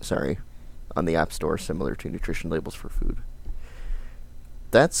summaries, on the App Store, similar to nutrition labels for food.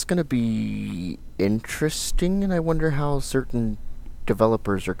 That's going to be interesting, and I wonder how certain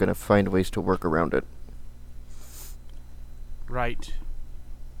developers are going to find ways to work around it. Right.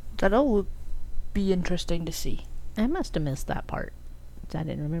 That'll be interesting to see. I must have missed that part. I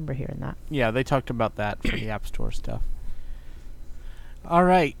didn't remember hearing that. Yeah, they talked about that for the App Store stuff. All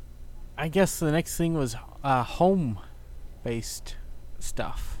right. I guess the next thing was home-based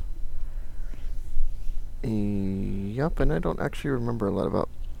stuff. Yep, and I don't actually remember a lot about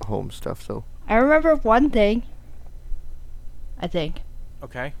home stuff, so... I remember one thing. I think.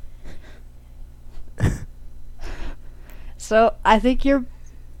 Okay. So, I think you're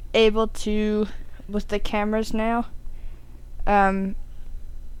able to, with the cameras now, I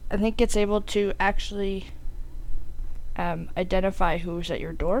think it's able to actually identify who's at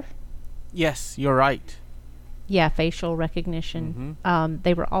your door. Yes, you're right. Yeah, facial recognition.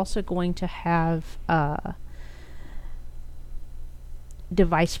 They were also going to have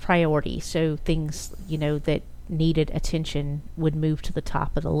device priority, so things that needed attention would move to the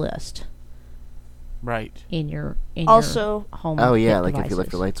top of the list Right. in your Also- home. Oh, yeah, kit like if you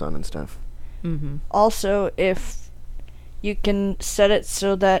left devices. your lights on and stuff. Mm-hmm. Also, if you can set it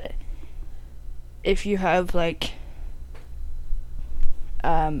so that if you have like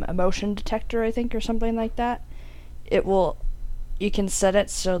a motion detector, I think, or something like that, you can set it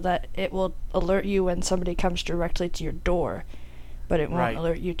so that it will alert you when somebody comes directly to your door, but it won't Right.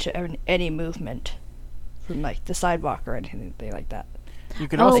 alert you to any movement from like the sidewalk or anything like that. You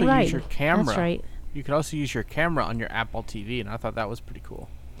could Oh, also right. use your camera. That's right. You could also use your camera on your Apple TV, and I thought that was pretty cool.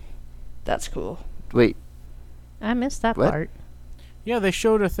 That's cool. Wait, I missed that What? part. Yeah, they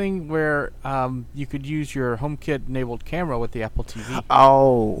showed a thing where you could use your HomeKit-enabled camera with the Apple TV.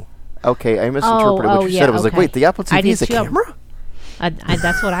 oh, okay, I misinterpreted what you yeah, said. I was like, okay. wait, the Apple I TV did is a too. camera?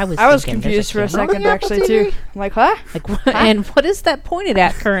 That's what I was. I was thinking. There's confused for a camera on second the Apple actually TV? too. I'm like, huh? Like, and what is that pointed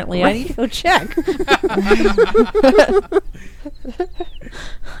at currently? I need to go check.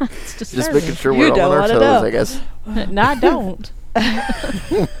 It's Just disturbing. making sure You we're all don't on our wanna toes, know. I guess. No, I don't.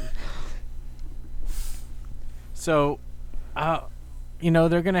 So,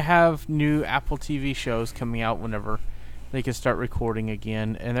 they're going to have new Apple TV shows coming out whenever they can start recording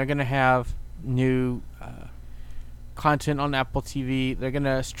again. And they're going to have new content on Apple TV. They're going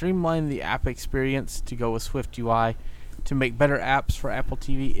to streamline the app experience to go with Swift UI to make better apps for Apple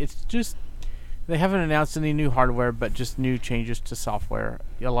TV. It's just, they haven't announced any new hardware, but just new changes to software.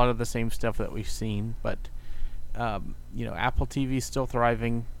 A lot of the same stuff that we've seen. But, Apple TV is still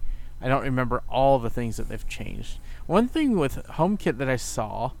thriving. I don't remember all the things that they've changed. One thing with HomeKit that I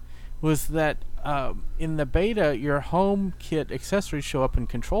saw was that in the beta, your HomeKit accessories show up in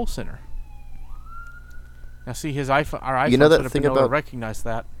Control Center. Now, see, our iPhone You know that should have thing been able to about- recognize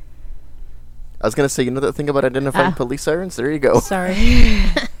that. I was going to say, you know that thing about identifying police sirens? There you go. Sorry.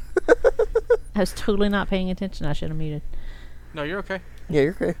 I was totally not paying attention. I should have muted. No, you're okay. Yeah,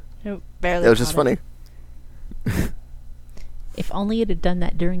 you're okay. Nope, barely. That was just caught funny. it. If only it had done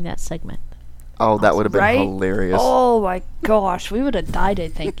that during that segment. Oh, that would have been Right? hilarious. Oh my gosh, we would have died, I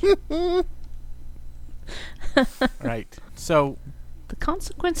think. Right. So, The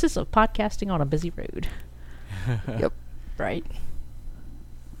consequences of podcasting on a busy road. Yep. Right.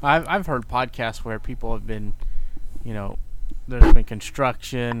 I've heard podcasts where people have been, there's been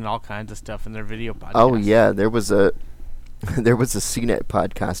construction and all kinds of stuff in their video podcasts. Oh yeah, there was a CNET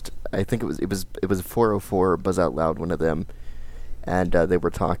podcast. I think it was 404 Buzz Out Loud, one of them, and they were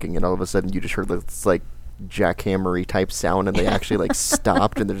talking, and all of a sudden you just heard this like jackhammery type sound, and they actually like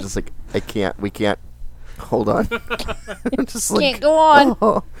stopped, and they're just like, we can't, hold on, just like, Can't go on.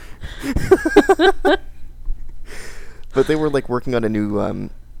 Oh. But they were like working on a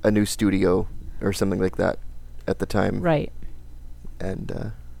new studio or something like that at the time, Right.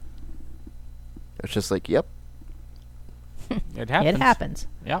 and it's just like, yep. It happens. It happens.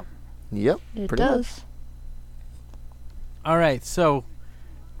 Yep. Yep, It pretty does. much. All right, so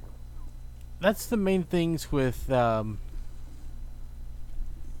that's the main things with home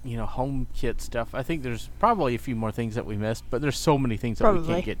kit stuff. I think there's probably a few more things that we missed, but there's so many things that we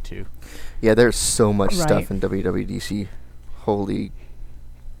Probably. can't get to. Yeah, there's so much Right. stuff in WWDC. Holy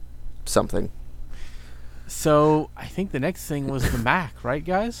something. So I think the next thing was the Mac, right,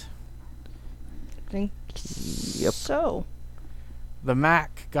 guys? I think Yep. so. The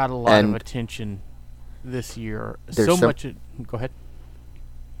Mac got a lot of And attention this year. there's So some- much. Go ahead.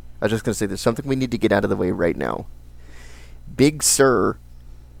 I was just going to say there's something we need to get out of the way right now. Big Sur.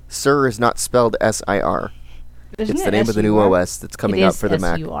 Sur is not spelled S-I-R. Isn't It's it the name of the new SUR? OS that's coming It out is for the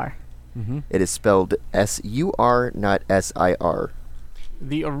Mac. SUR. Mm-hmm. It is spelled S-U-R, not S-I-R.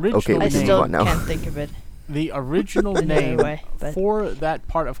 The original Okay, we I can move still on now. can't think of it. The original In any name way, but- for that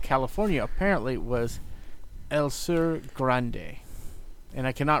part of California apparently was El Sur Grande. And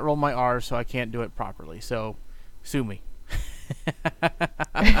I cannot roll my R, so I can't do it properly. So, sue me.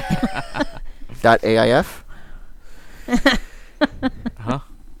 .aif? Huh?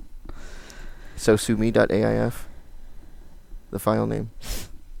 So sue me .aif? The file name.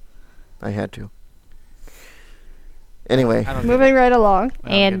 I had to. Anyway. I don't get Moving it. right along. I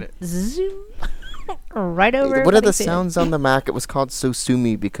don't And get it. zoom right over. What are the Let's see. sounds on the Mac? It was called So Sue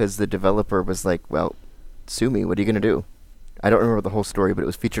Me because the developer was like, well, sue me, what are you going to do? I don't remember the whole story, but it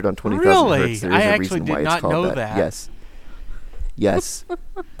was featured on 20,000 Really? Hertz. There is I a actually reason did why not it's called know that. that. Yes. Yes.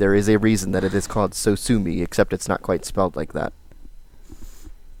 There is a reason that it is called So Sue Me, except it's not quite spelled like that.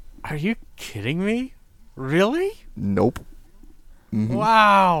 Are you kidding me? Really? Nope. Mhm.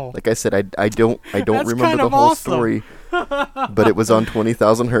 Wow. Like I said, I don't That's remember kind the of whole awesome. story, but it was on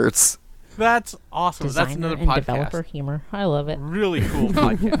 20,000 Hertz. That's awesome. That's Designer another and podcast. developer humor. I love it. Really cool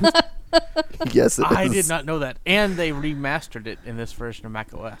podcast. Yes, it I is. did not know that. And they remastered it in this version of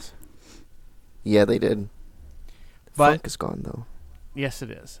macOS. Yeah, they did. But- Funk is gone though. Yes,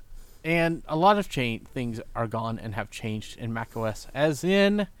 it is. And a lot of things are gone and have changed in macOS, as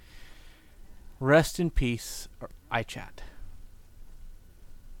in rest in peace iChat.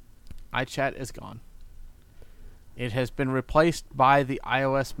 iChat is gone. It has been replaced by the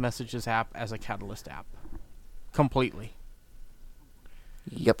iOS Messages app as a Catalyst app. Completely.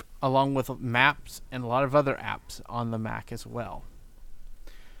 Yep. Along with maps and a lot of other apps on the Mac as well.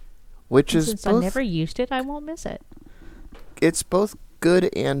 Which And is since I both. never used it, I won't miss it. It's both good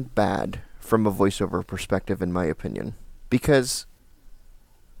and bad from a voiceover perspective, in my opinion, because.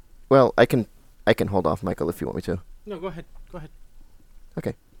 Well, I can hold off, Michael, if you want me to. No, go ahead. Go ahead.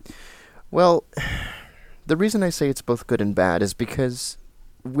 Okay. Well, the reason I say it's both good and bad is because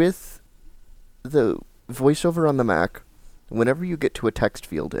with the voiceover on the Mac, whenever you get to a text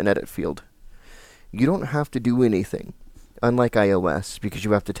field, an edit field, you don't have to do anything. Unlike iOS, because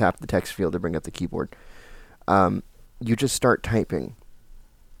you have to tap the text field to bring up the keyboard. You just start typing.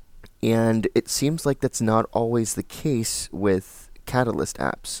 And it seems like that's not always the case with Catalyst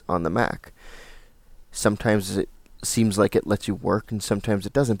apps on the Mac. Sometimes it seems like it lets you work, and sometimes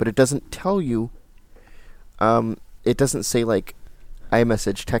it doesn't. But it doesn't tell you. It doesn't say, like,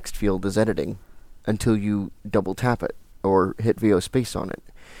 iMessage text field is editing until you double tap it or hit VO space on it.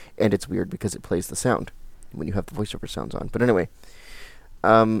 And it's weird because it plays the sound when you have the voiceover sounds on. But anyway,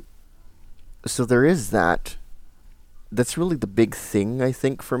 so there is that. That's really the big thing, I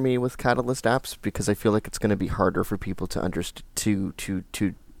think, for me with Catalyst apps, because I feel like it's going to be harder for people to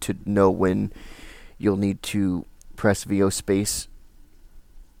to know when you'll need to press VO space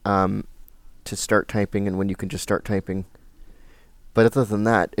to start typing and when you can just start typing. But other than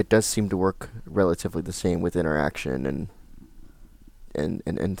that, it does seem to work relatively the same with interaction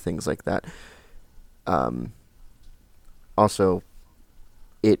and things like that. Also,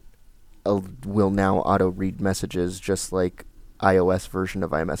 it will now auto-read messages just like iOS version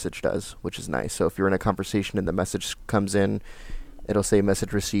of iMessage does, which is nice. So if you're in a conversation and the message comes in, it'll say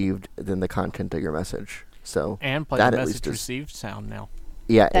message received, then the content of your message. So And play that the at message least is, received sound now.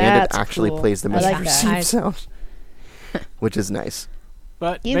 yeah, and it That's actually cool. plays the I message like that. received sound, which is nice.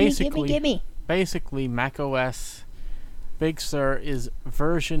 But basically, macOS Big Sur is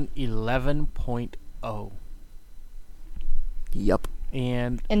version 11.0. Yep.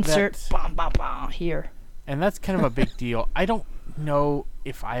 And Insert that's, bom, bom, bom here. and that's kind of a big deal. I don't know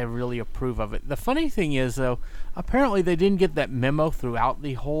if I really approve of it. The funny thing is, though, apparently they didn't get that memo throughout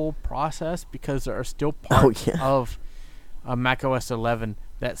the whole process because there are still parts of macOS 11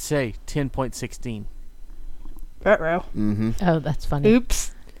 that say 10.16. Ruh-roh. Mm-hmm. Oh, that's funny.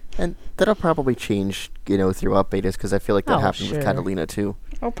 Oops. And that'll probably change, throughout betas, because I feel like that happened sure. with Catalina too,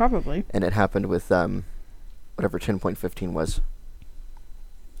 Oh, probably. and it happened with whatever 10.15 was.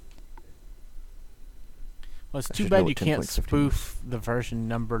 Well, it's I too should know bad what you can't 10.15 spoof the version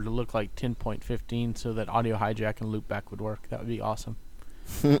number to look like 10.15 so that audio hijack and loopback would work. That would be awesome.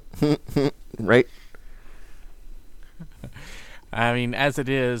 Right? I mean, as it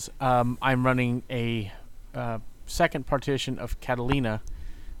is, I'm running a second partition of Catalina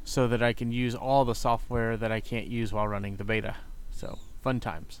so that I can use all the software that I can't use while running the beta. So, fun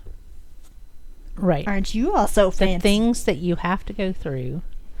times. Right. Aren't you also The fancy? things that you have to go through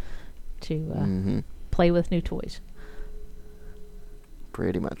to Mm-hmm. play with new toys.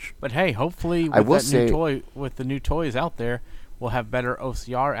 Pretty much. But hey, hopefully I will with say- the new toys out there, we'll have better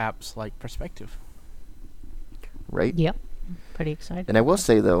OCR apps like Perspective. Right? Yep. Pretty excited. And I will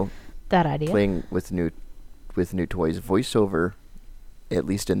say, though, that idea. playing with new toys, voiceover, at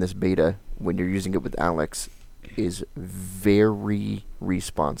least in this beta, when you're using it with Alex, is very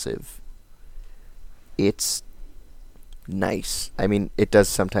responsive. It's nice. I mean, it does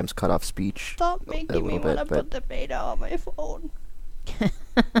sometimes cut off speech. Stop a making me little want to bit, put the beta on my phone.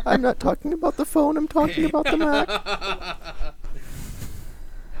 I'm not talking about the phone, I'm talking about the Mac.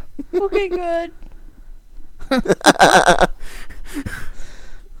 Okay, good.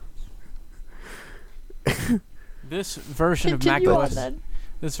 This version of Continue on macOS then.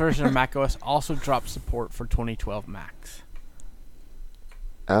 This version of macOS also drops support for 2012 Macs.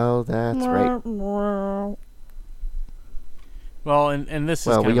 Oh, that's right. Well, and this is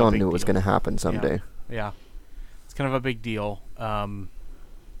Well, kind we of a all big knew it was deal. going to happen someday. Yeah. It's kind of a big deal. Because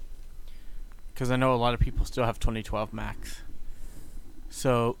I know a lot of people still have 2012 Macs.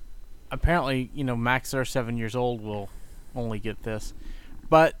 So, apparently, Macs that are 7 years old will only get this.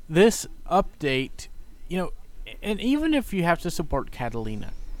 But this update, and even if you have to support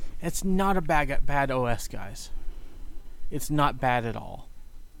Catalina, it's not a bad OS, guys. It's not bad at all.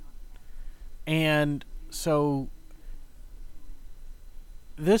 And so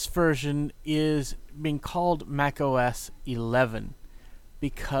this version is being called macOS 11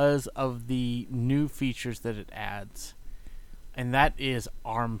 because of the new features that it adds. And that is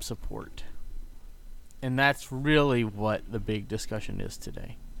ARM support. And that's really what the big discussion is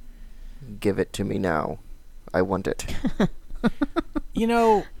today. Give it to me now. I want it.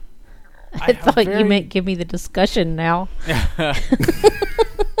 I thought you meant give me the discussion now.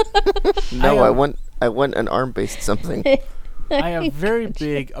 No, I want an ARM-based something. I have very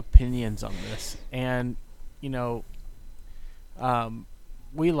big opinions on this, and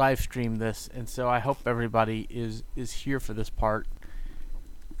we live stream this, and so I hope everybody is here for this part.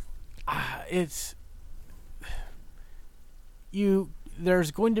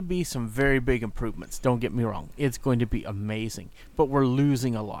 There's going to be some very big improvements. Don't get me wrong; it's going to be amazing, but we're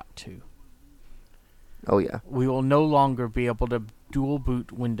losing a lot too. Oh, yeah. We will no longer be able to dual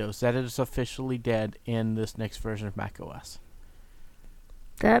boot Windows. That is officially dead in this next version of macOS.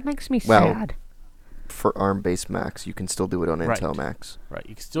 That makes me Well, sad. For ARM-based Macs, you can still do it on Right. Intel Macs. Right,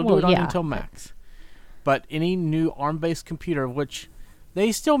 you can still do it on Intel Macs. But any new ARM-based computer, which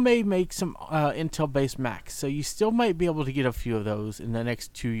they still may make some Intel-based Macs, so you still might be able to get a few of those in the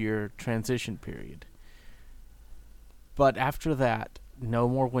next 2-year transition period. But after that, no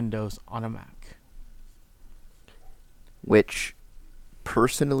more Windows on a Mac. Which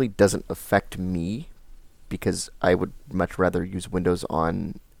personally doesn't affect me because I would much rather use Windows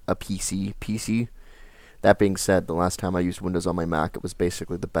on a PC. That being said, the last time I used Windows on my Mac, it was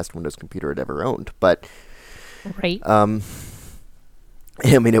basically the best Windows computer I'd ever owned. But Right. I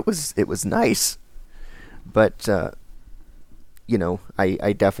mean, it was nice, but I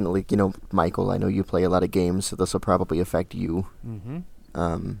definitely, Michael, I know you play a lot of games, so this will probably affect you. Mm-hmm.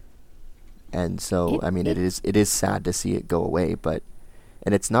 And so, it is sad to see it go away,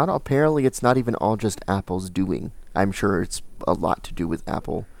 and it's not even all just Apple's doing. I'm sure it's a lot to do with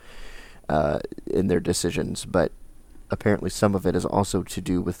Apple in their decisions, but apparently some of it is also to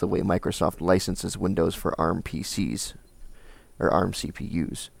do with the way Microsoft licenses Windows for ARM PCs or ARM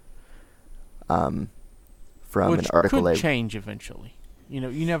CPUs. from Which an article could change eventually. You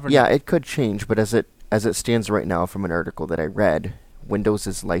never know. Yeah, it could change, but as it stands right now from an article that I read, Windows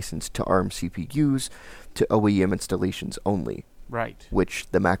is licensed to ARM CPUs to OEM installations only. Right. Which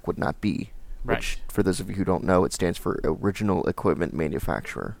the Mac would not be. Right. Which, for those of you who don't know, it stands for Original Equipment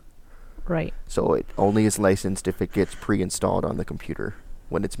Manufacturer. Right. So it only is licensed if it gets pre-installed on the computer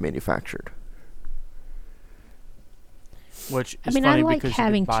when it's manufactured. Which is I funny like because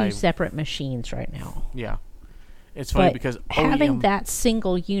having you could buy, two separate machines right now. Yeah. It's funny But because having OEM, that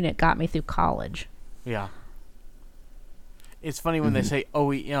single unit got me through college. Yeah. It's funny when they say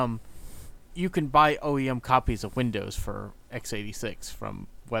OEM, you can buy OEM copies of Windows for x86 from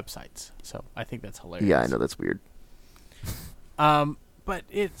websites. So I think that's hilarious. Yeah, I know, that's weird. But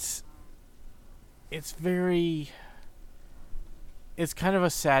it's kind of a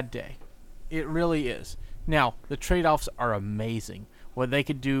sad day. It really is. Now, the trade-offs are amazing. What they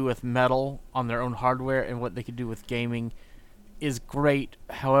could do with metal on their own hardware and what they could do with gaming is great.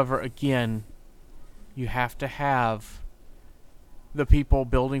 However, again, you have to have the people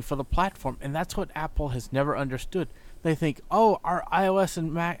building for the platform, and that's what Apple has never understood. They think, oh, our iOS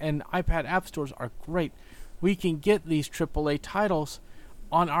and Mac and iPad app stores are great. We can get these AAA titles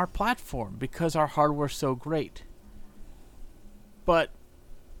on our platform because our hardware's so great. But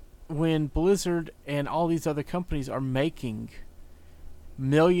when Blizzard and all these other companies are making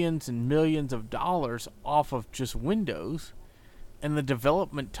millions and millions of dollars off of just Windows, and the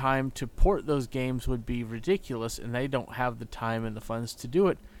development time to port those games would be ridiculous, and they don't have the time and the funds to do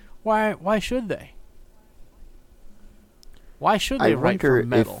it, why should they? Why should they write for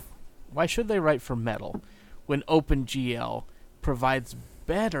Metal? Why should they write for Metal when OpenGL provides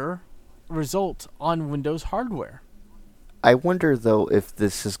better results on Windows hardware? I wonder, though, if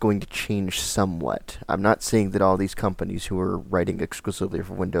this is going to change somewhat. I'm not saying that all these companies who are writing exclusively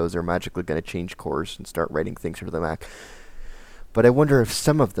for Windows are magically going to change course and start writing things for the Mac. But I wonder if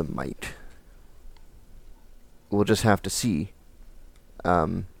some of them might. We'll just have to see.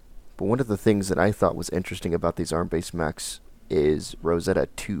 But one of the things that I thought was interesting about these ARM-based Macs is Rosetta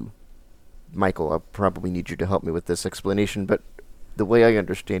 2. Michael, I'll probably need you to help me with this explanation, but the way I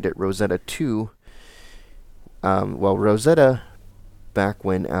understand it, Rosetta 2... Rosetta, back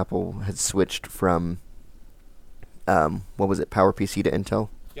when Apple had switched from, PowerPC to Intel?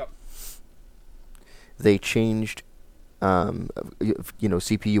 Yep. They changed,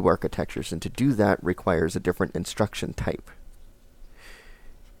 CPU architectures, and to do that requires a different instruction type.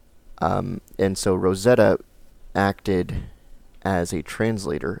 And so Rosetta acted as a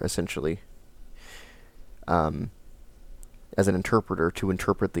translator, essentially, as an interpreter to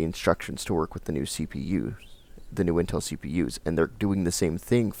interpret the instructions to work with the new CPUs. The new Intel CPUs, and they're doing the same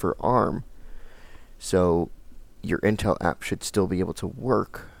thing for ARM. So your Intel app should still be able to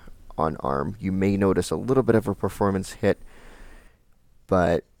work on ARM. You may notice a little bit of a performance hit,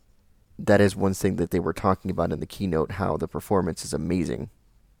 but that is one thing that they were talking about in the keynote, how the performance is amazing.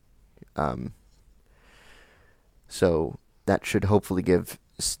 So that should hopefully give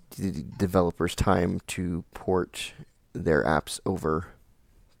developers time to port their apps over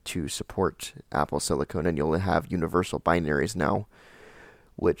to support Apple Silicon, and you'll have universal binaries now,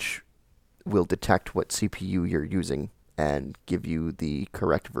 which will detect what CPU you're using and give you the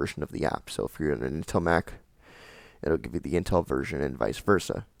correct version of the app. So if you're in an Intel Mac, it'll give you the Intel version and vice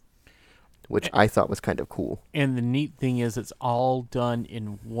versa, which I thought was kind of cool. And the neat thing is it's all done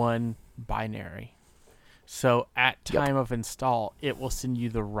in one binary. So at time of install, it will send you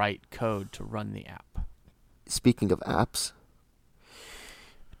the right code to run the app. Speaking of apps,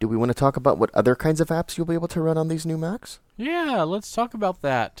 do we want to talk about what other kinds of apps you'll be able to run on these new Macs? Yeah, let's talk about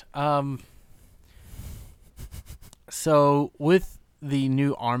that. So with the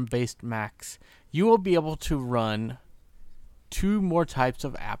new ARM-based Macs, you will be able to run 2 more types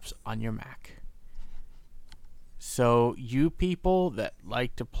of apps on your Mac. So you people that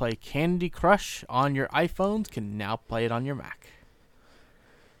like to play Candy Crush on your iPhones can now play it on your Mac.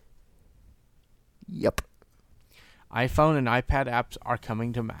 Yep. iPhone and iPad apps are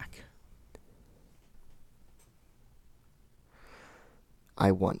coming to Mac.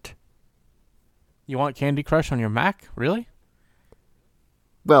 I want. You want Candy Crush on your Mac? Really?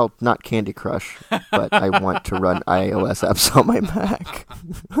 Well, not Candy Crush, but I want to run iOS apps on my Mac.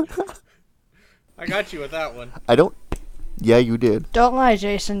 I got you with that one. I don't... Yeah, you did. Don't lie,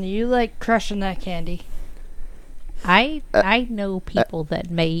 Jason. You like crushing that candy. I know people that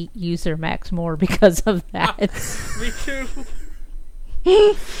may use their Macs more because of that. Me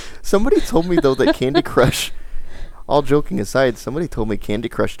too. Somebody told me, though, that Candy Crush... All joking aside, somebody told me Candy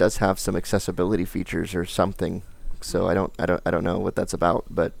Crush does have some accessibility features or something. So I don't know what that's about,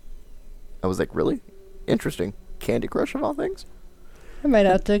 but I was like, really? Interesting. Candy Crush of all things? I might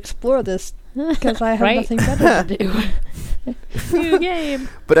have to explore this because I have Right? nothing better to do. New game.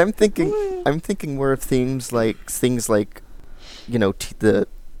 But I'm thinking more of things like, the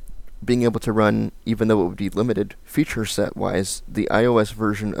being able to run, even though it would be limited feature set wise, the iOS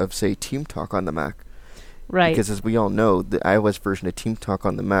version of, say, Team Talk on the Mac. Right. Because as we all know, the iOS version of Team Talk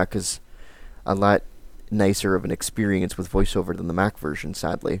on the Mac is a lot nicer of an experience with VoiceOver than the Mac version,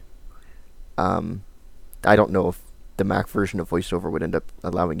 sadly. I don't know if the Mac version of VoiceOver would end up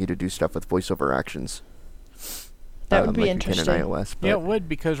allowing you to do stuff with VoiceOver actions. That would be like you can in interesting. iOS, but Yeah, it would,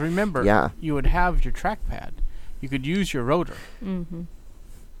 because remember, you would have your trackpad. You could use your rotor. Mm-hmm.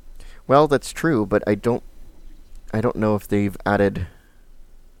 Well, that's true, but I don't know if they've added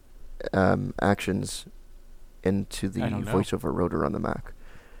actions into the I don't know. VoiceOver rotor on the Mac.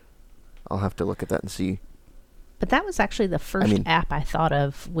 I'll have to look at that and see. But that was actually the first mean- app I thought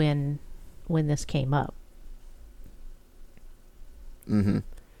of when this came up. Mm-hmm.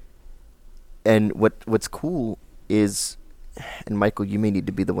 And what's cool is, and Michael, you may need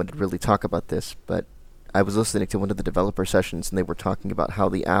to be the one to really talk about this, but I was listening to one of the developer sessions, and they were talking about how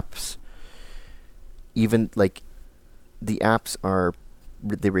the apps, even like the apps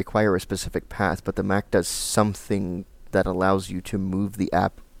they require a specific path, but the Mac does something that allows you to move the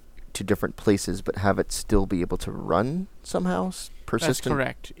app to different places, but have it still be able to run somehow. Persistent. That's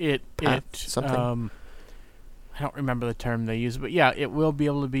correct. It something. I don't remember the term they use, but yeah, it will be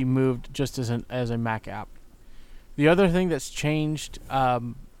able to be moved just as a Mac app. The other thing that's changed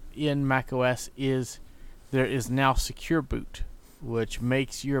in macOS is there is now Secure Boot, which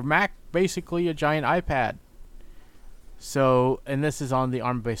makes your Mac basically a giant iPad. So, and this is on the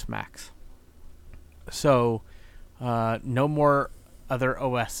ARM-based Macs. So, no more other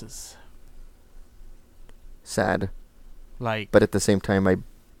OSs. Sad. Like, But at the same time, I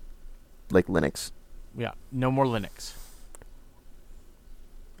like Linux. yeah, no more Linux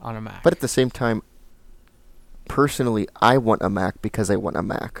on a Mac. But at the same time, personally, I want a Mac because I want a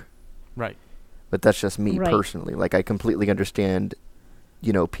Mac. Right. But that's just me Right. personally. Like, I completely understand,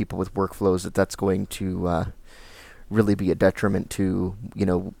 people with workflows that's going to really be a detriment to,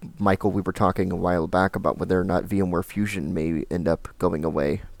 Michael, we were talking a while back about whether or not VMware Fusion may end up going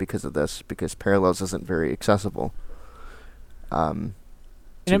away because of this, because Parallels isn't very accessible. And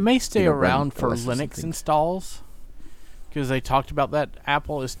it may stay run around for OSs and Linux things. installs, because they talked about that.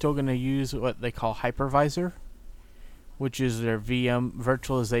 Apple is still going to use what they call Hypervisor, which is their VM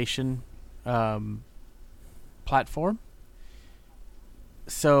virtualization platform.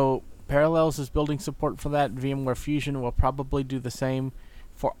 So Parallels is building support for that. VMware Fusion will probably do the same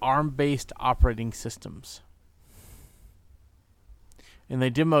for ARM-based operating systems. And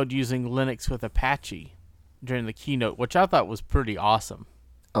they demoed using Linux with Apache during the keynote, which I thought was pretty awesome.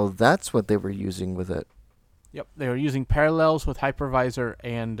 Oh, that's what they were using with it. Yep, they were using Parallels with Hypervisor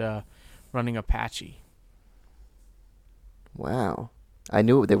and running Apache. Wow. I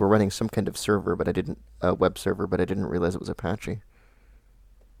knew they were running some kind of server, but I didn't web server, but I didn't realize it was Apache.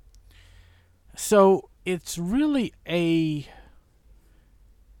 So it's really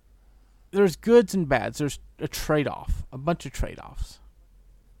there's goods and bads. There's a trade-off, a bunch of trade-offs.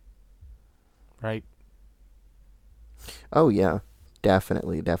 Right? Oh, yeah.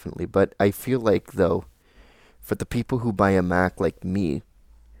 Definitely. But I feel like, though, for the people who buy a Mac like me,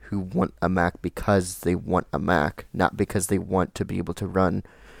 who want a Mac because they want a Mac, not because they want to be able to run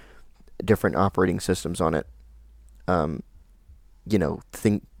different operating systems on it,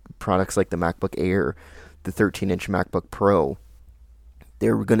 think products like the MacBook Air, the 13-inch MacBook Pro,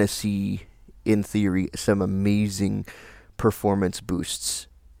 they're going to see, in theory, some amazing performance boosts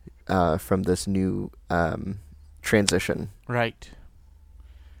from this new transition. Right.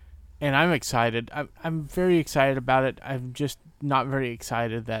 And I'm excited. I'm very excited about it. I'm just not very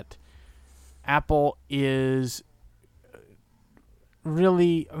excited that Apple is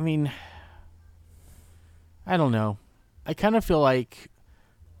really, I don't know. I kind of feel like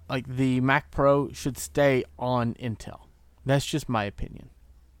the Mac Pro should stay on Intel. That's just my opinion.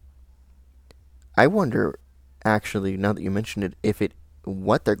 I wonder, actually, now that you mention it,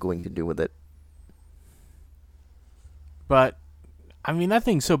 what they're going to do with it. But that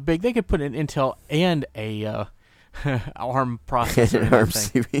thing's so big they could put an Intel and a ARM processor in that ARM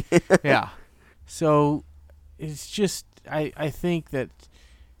thing. CPU. Yeah. So it's just I think that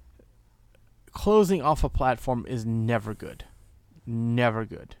closing off a platform is never good. Never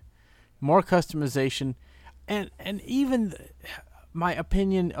good. More customization, and even my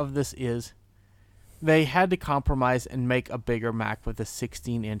opinion of this is they had to compromise and make a bigger Mac with a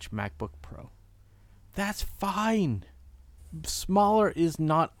 16-inch MacBook Pro. That's fine. Smaller is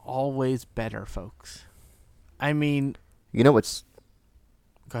not always better, folks. I mean, You know what's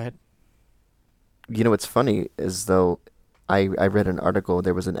go ahead. you know what's funny is though I read an article.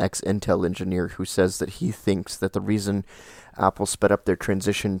 There was an ex-Intel engineer who says that he thinks that the reason Apple sped up their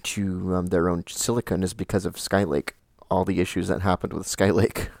transition to their own silicon is because of Skylake. All the issues that happened with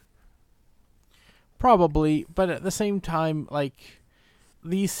Skylake. Probably, but at the same time, like,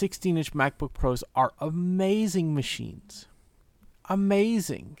 these 16-inch MacBook Pros are amazing machines.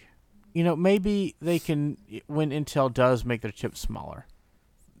 Amazing. You know, maybe they can, when Intel does make their chips smaller,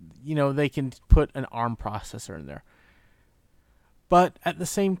 you know, they can put an ARM processor in there. But at the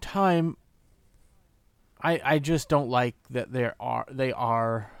same time, I just don't like that they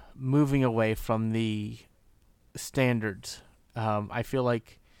are moving away from the standards. I feel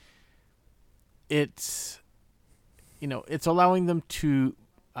like it's allowing them to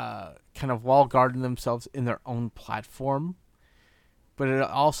kind of wall garden themselves in their own platform, but it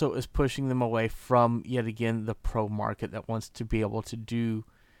also is pushing them away from, yet again, the pro market that wants to be able to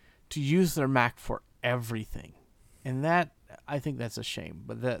use their Mac for everything. And that, I think that's a shame,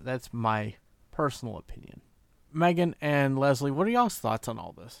 but that's my personal opinion. Megan and Leslie, what are y'all's thoughts on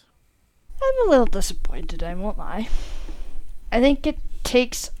all this? I'm a little disappointed, I won't lie. I think it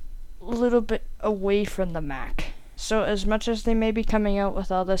takes a little bit away from the Mac. So as much as they may be coming out with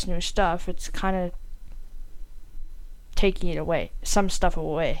all this new stuff, it's kind of taking it away. Some stuff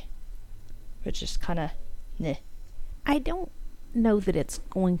away. Which is kind of, meh. I don't know that it's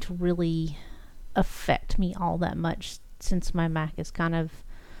going to really affect me all that much, since my Mac is kind of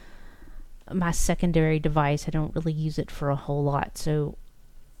my secondary device. I don't really use it for a whole lot, so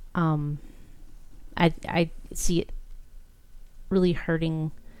I see it really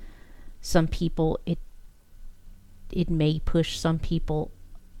hurting some people. It may push some people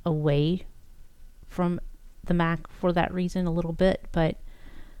away from the Mac for that reason a little bit, but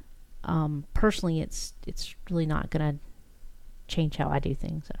personally it's really not going to change how I do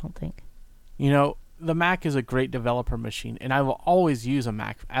things, I don't think. You know, the Mac is a great developer machine, and I will always use a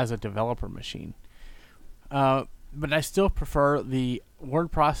Mac as a developer machine. But I still prefer the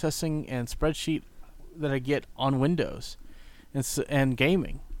word processing and spreadsheet that I get on Windows and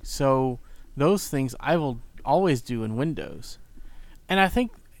gaming. So those things I will always do in Windows. And I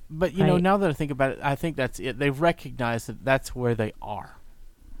think, but you know, now that I think about it, I think that's it. They've recognized that that's where they are.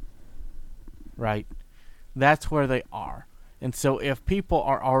 Right? That's where they are. And so if people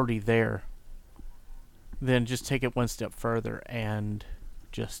are already there, then just take it one step further and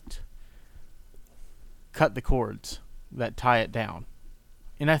just cut the cords that tie it down.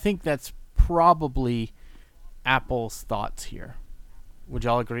 And I think that's probably Apple's thoughts here. Would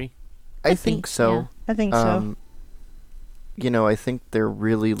y'all agree? I think so. Yeah. I think so. You know, I think they're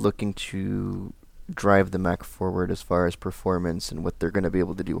really looking to drive the Mac forward as far as performance and what they're going to be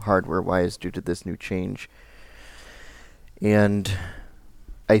able to do hardware-wise due to this new change. And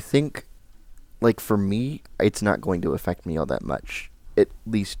I think, like, for me, it's not going to affect me all that much, at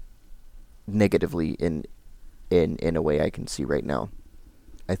least negatively in a way I can see right now.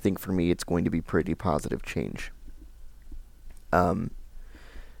 I think for me it's going to be pretty positive change.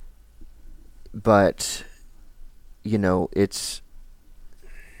 But you know, it's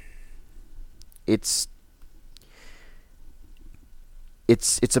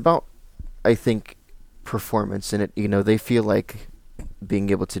about, I think, performance, and it, you know, they feel like being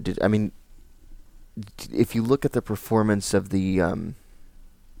able to do, I mean, if you look at the performance of the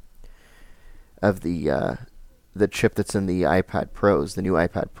chip that's in the iPad Pros, the new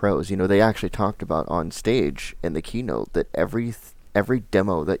iPad Pros, you know, they actually talked about on stage in the keynote that every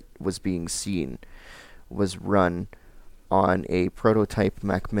demo that was being seen was run on a prototype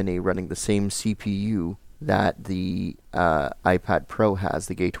Mac Mini running the same CPU that the iPad Pro has,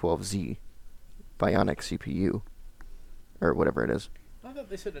 the A12Z Bionic CPU, or whatever it is. I thought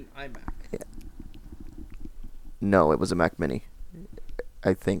they said an iMac. Yeah. No, it was a Mac Mini.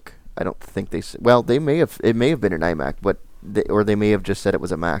 I think. I don't think they. Well, they may have. It may have been an iMac, but they may have just said it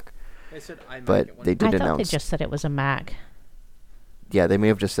was a Mac. They said iMac. But they did I thought announce. they just said it was a Mac. Yeah, they may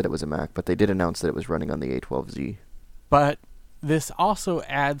have just said it was a Mac, but they did announce that it was running on the A12Z. But this also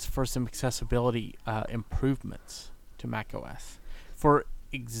adds for some accessibility improvements to macOS. For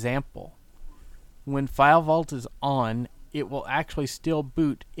example, when File Vault is on, it will actually still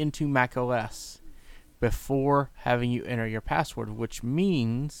boot into macOS before having you enter your password, which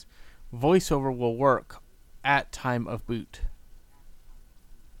means VoiceOver will work at time of boot.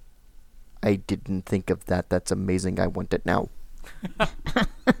 I didn't think of that. That's amazing. I want it now.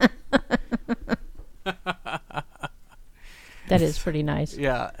 That is pretty nice.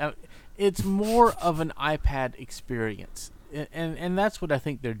 Yeah, it's more of an iPad experience, and that's what I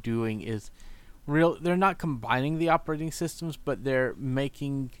think they're doing is they're not combining the operating systems, but they're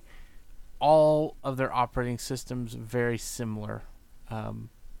making all of their operating systems very similar.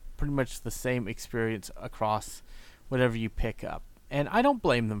 Pretty much the same experience across whatever you pick up. And I don't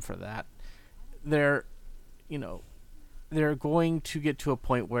blame them for that. They're going to get to a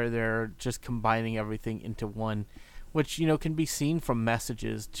point where they're just combining everything into one, which, can be seen from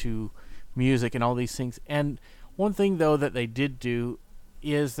messages to music and all these things. And one thing, though, that they did do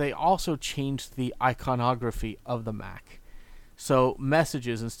is they also changed the iconography of the Mac. So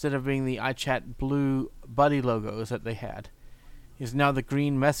messages, instead of being the iChat blue buddy logos that they had, is now the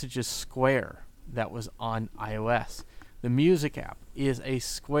green messages square that was on iOS. The music app is a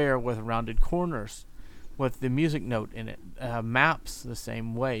square with rounded corners with the music note in it. Maps the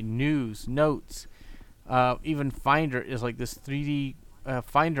same way. News, notes, even Finder is like this 3D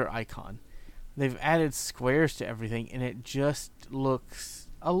Finder icon. They've added squares to everything, and it just looks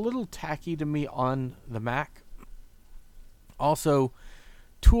a little tacky to me on the Mac. Also,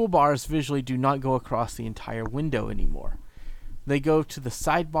 toolbars visually do not go across the entire window anymore. They go to the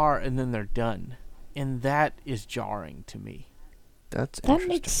sidebar and then they're done. And that is jarring to me. That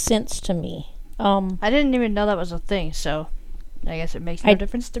makes sense to me. I didn't even know that was a thing, so I guess it makes no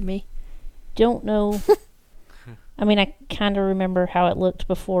difference to me. Don't know. I mean, I kind of remember how it looked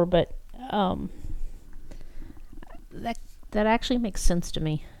before, but that actually makes sense to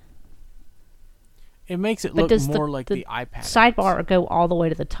me. It makes it look more like the iPad. Sidebar go all the way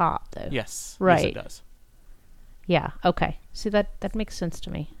to the top, though. Yes. Right. Yes, it does. Yeah, okay. See, that makes sense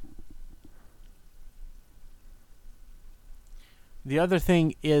to me. The other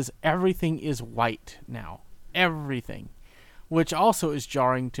thing is everything is white now. Everything. Which also is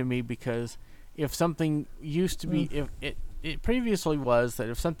jarring to me because if something used to be... if it previously was that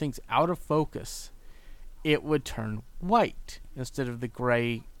if something's out of focus, it would turn white instead of the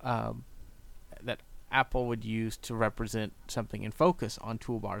gray that Apple would use to represent something in focus on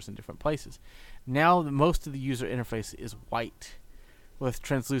toolbars in different places. Now most of the user interface is white with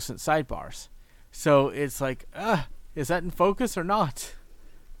translucent sidebars. So it's like, is that in focus or not?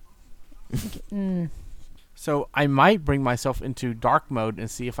 So I might bring myself into dark mode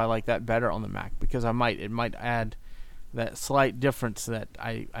and see if I like that better on the Mac, because it might add that slight difference that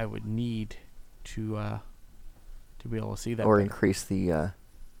I would need to be able to see that. Or better. Increase the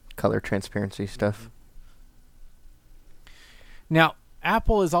color transparency stuff. Now,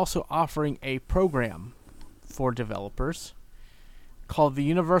 Apple is also offering a program for developers called the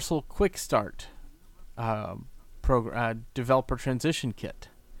Universal Quick Start Developer Transition Kit.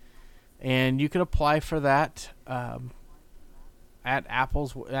 And you can apply for that at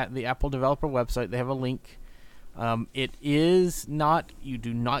the Apple developer website. They have a link. It is not, you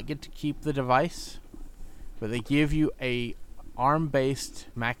do not get to keep the device, but they give you a ARM-based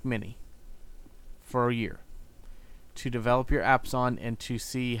Mac Mini for a year to develop your apps on and to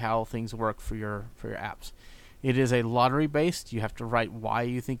see how things work for your apps. It is a lottery based. You have to write why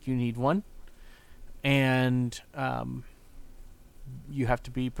you think you need one, and you have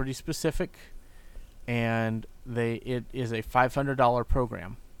to be pretty specific. And it is a $500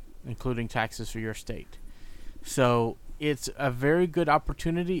 program, including taxes for your state. So it's a very good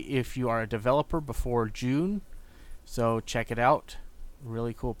opportunity if you are a developer before June. So check it out.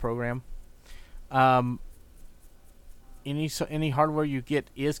 Really cool program. Any hardware you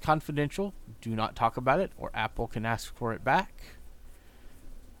get is confidential. Do not talk about it, or Apple can ask for it back.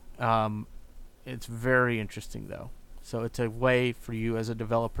 It's very interesting, though. So it's a way for you as a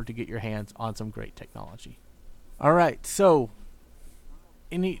developer to get your hands on some great technology. All right. So,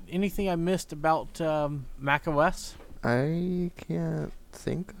 anything I missed about macOS? I can't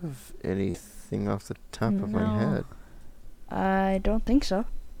think of anything off the top of my head. I don't think so.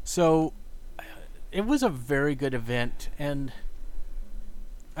 So, it was a very good event, and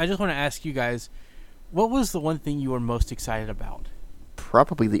I just want to ask you guys, what was the one thing you were most excited about?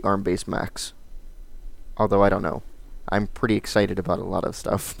 Probably the ARM-based Macs. Although I don't know. I'm pretty excited about a lot of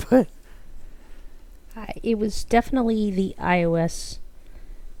stuff, but... It was definitely the iOS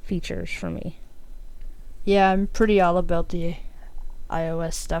features for me. Yeah, I'm pretty all about the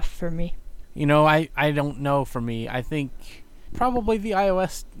iOS stuff for me. I don't know for me. I think probably the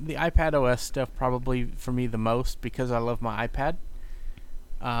iPad OS stuff probably for me the most, because I love my iPad.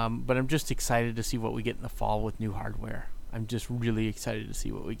 But I'm just excited to see what we get in the fall with new hardware. I'm just really excited to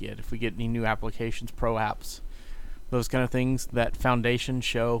see what we get. If we get any new applications, pro apps, those kind of things, that Foundation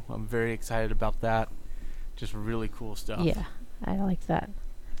show, I'm very excited about that. Just really cool stuff. Yeah, I like that.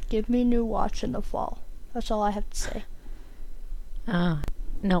 Give me a new watch in the fall. That's all I have to say.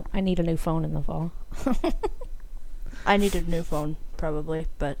 No, I need a new phone in the fall. I need a new phone, probably,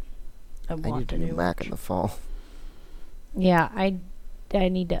 but I need a new Mac in the fall. Yeah, I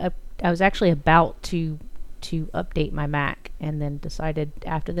need to I was actually about to update my Mac, and then decided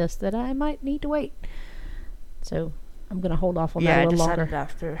after this that I might need to wait. So I'm gonna hold off on that a little longer. I decided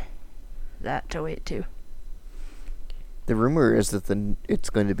after that to wait too. The rumor is that it's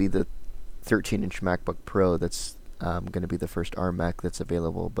going to be the 13-inch MacBook Pro that's going to be the first ARM Mac that's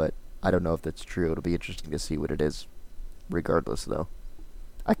available, but I don't know if that's true. It'll be interesting to see what it is, regardless, though.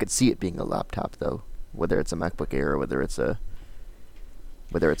 I could see it being a laptop, though, whether it's a MacBook Air or whether it's an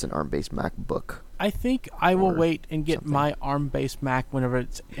ARM-based MacBook. I think I will wait and get something. my ARM-based Mac whenever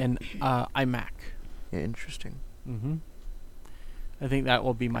it's an iMac. Yeah, interesting. Mm-hmm. I think that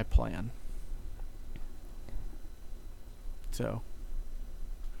will be my plan. So,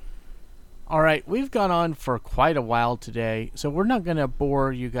 all right, we've gone on for quite a while today, so we're not going to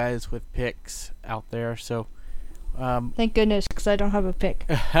bore you guys with picks out there. So, Thank goodness, because I don't have a pick.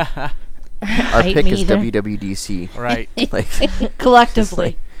 Our hate pick me is either. WWDC. right, Like,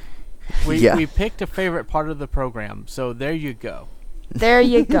 Collectively. we picked a favorite part of the program, so there you go. There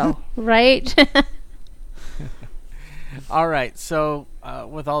you go. Right? All right, so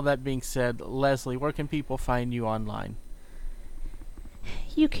with all that being said, Leslie, where can people find you online?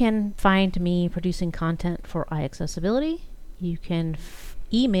 You can find me producing content for iAccessibility. You can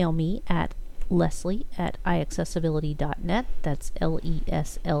email me at leslie@iaccessibility.net. That's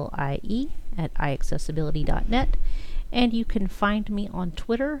LESLIE at iaccessibility.net. And you can find me on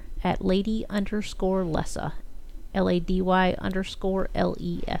Twitter at lady_Lessa. LADY_LESSA.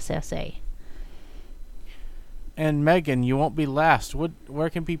 And Megan, you won't be last. Where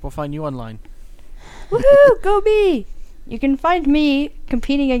can people find you online? Woohoo! Go me! You can find me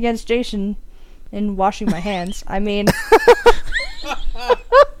competing against Jason in washing my hands. I mean,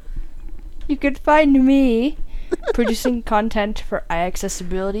 you can find me producing content for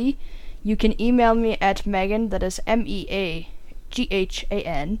iAccessibility. You can email me at Megan, that is MEAGHAN,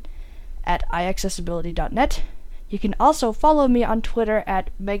 at iaccessibility.net. You can also follow me on Twitter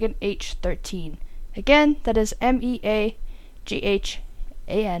at MeganH13. Again, that is MEAGHANH13.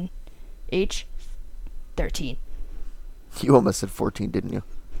 you almost said 14, didn't you?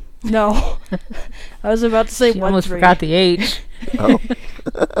 No. I was about to say She 1-3. almost forgot the age. Oh.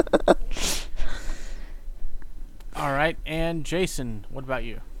 All right, and Jason, what about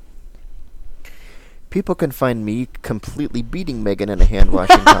you? People can find me completely beating Megan in a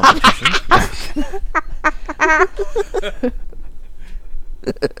hand-washing competition.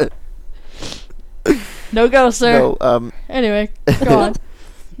 No go, sir. No, Anyway, go on.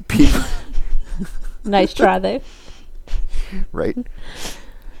 people... Nice try, though. Right.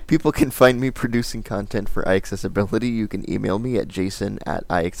 People can find me producing content for iAccessibility. You can email me at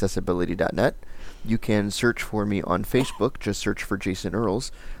jason@iaccessibility.net. You can search for me on Facebook. Just search for Jason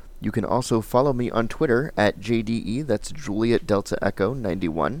Earls. You can also follow me on Twitter at JDE. That's Juliet Delta Echo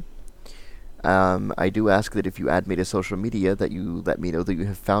 91. I do ask that if you add me to social media that you let me know that you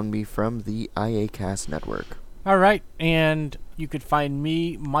have found me from the iACast network. All right, and you could find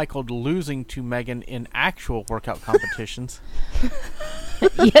me, Michael, losing to Megan in actual workout competitions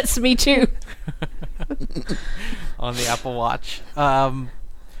Yes, me too. on the Apple Watch.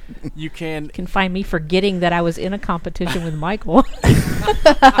 You can You can find me forgetting that I was in a competition with Michael. That's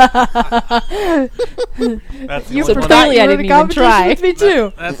the You only So one clearly I were in didn't a even competition try. with me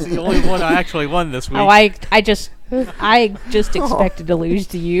too. That's the only one I actually won this week. Oh, I just expected to lose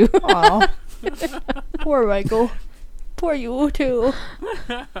to you. Aw. Poor Michael. Poor you too.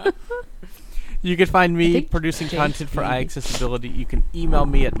 You can find I me think producing James content for maybe. iAccessibility. You can email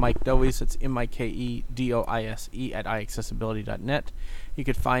me at Mike Doise, that's MikeDoise at iaccessibility.net. You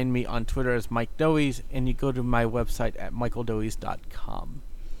can find me on Twitter as Mike Doise, and you go to my website at michaeldoise.com.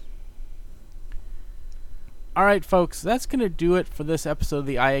 All right, folks, that's going to do it for this episode of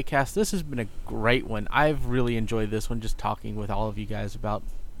the iACast. This has been a great one. I've really enjoyed this one, just talking with all of you guys about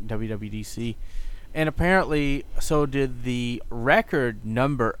WWDC. And apparently, so did the record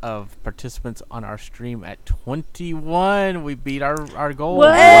number of participants on our stream at 21. We beat our goal.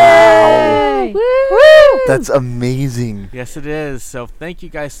 Hey! Woo! That's amazing. Yes, it is. So thank you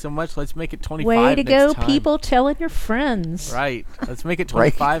guys so much. Let's make it 25 Way to next go, time. people telling your friends. Right. Let's make it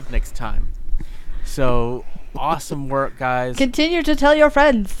Right. 25 next time. So, awesome work, guys. Continue to tell your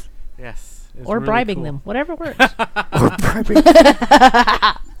friends. Yes. it's Or really bribing cool. them. Whatever works. Or bribing.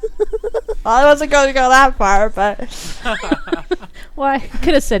 Well, I wasn't going to go that far, but Well, I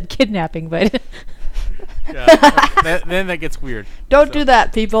could have said kidnapping, but Yeah. then that gets weird. don't do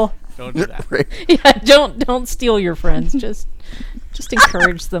that, people. Don't do that. Right. yeah, don't steal your friends. Just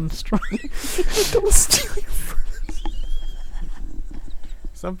encourage them strong. Don't steal your friends.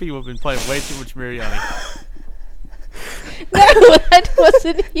 Some people have been playing way too much Mariani. No, I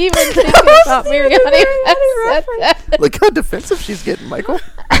wasn't even thinking about Mariani. Look how defensive she's getting, Michael.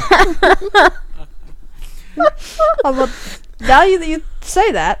 Well, now you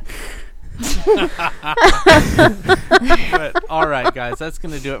say that. But all right, guys, that's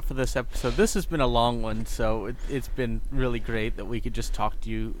going to do it for this episode. This has been a long one, so it's been really great that we could just talk to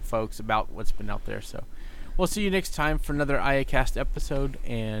you folks about what's been out there. So we'll see you next time for another iACast episode,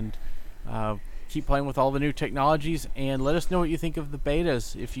 and keep playing with all the new technologies, and let us know what you think of the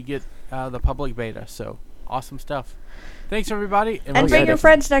betas if you get the public beta. So awesome stuff. Thanks, everybody. And bring your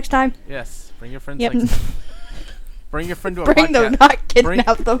friends next time. Yes, bring your friends Yep. next time. Bring your friend to a Bring podcast. them, not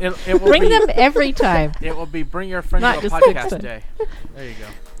kidnap them. It will Bring be, them every time. It will be bring your friend Not to a just podcast next day. There you go.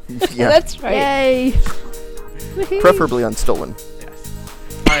 Yeah, That's right. Yay. preferably unstolen. Yes.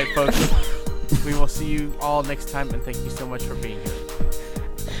 All right, folks. We will see you all next time, and thank you so much for being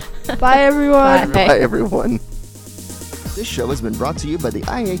here. Bye, everyone. Bye. Bye, everyone. This show has been brought to you by the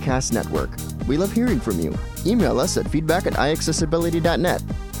iACast Network. We love hearing from you. Email us at feedback@iaccessibility.net.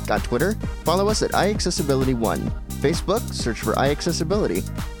 Got Twitter? Follow us at iAccessibility1. Facebook? Search for iAccessibility.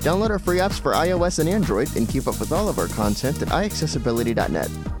 Download our free apps for iOS and Android, and keep up with all of our content at iaccessibility.net.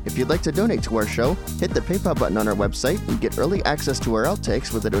 If you'd like to donate to our show, hit the PayPal button on our website and get early access to our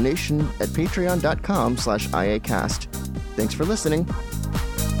outtakes with a donation at patreon.com/iACast. Thanks for listening.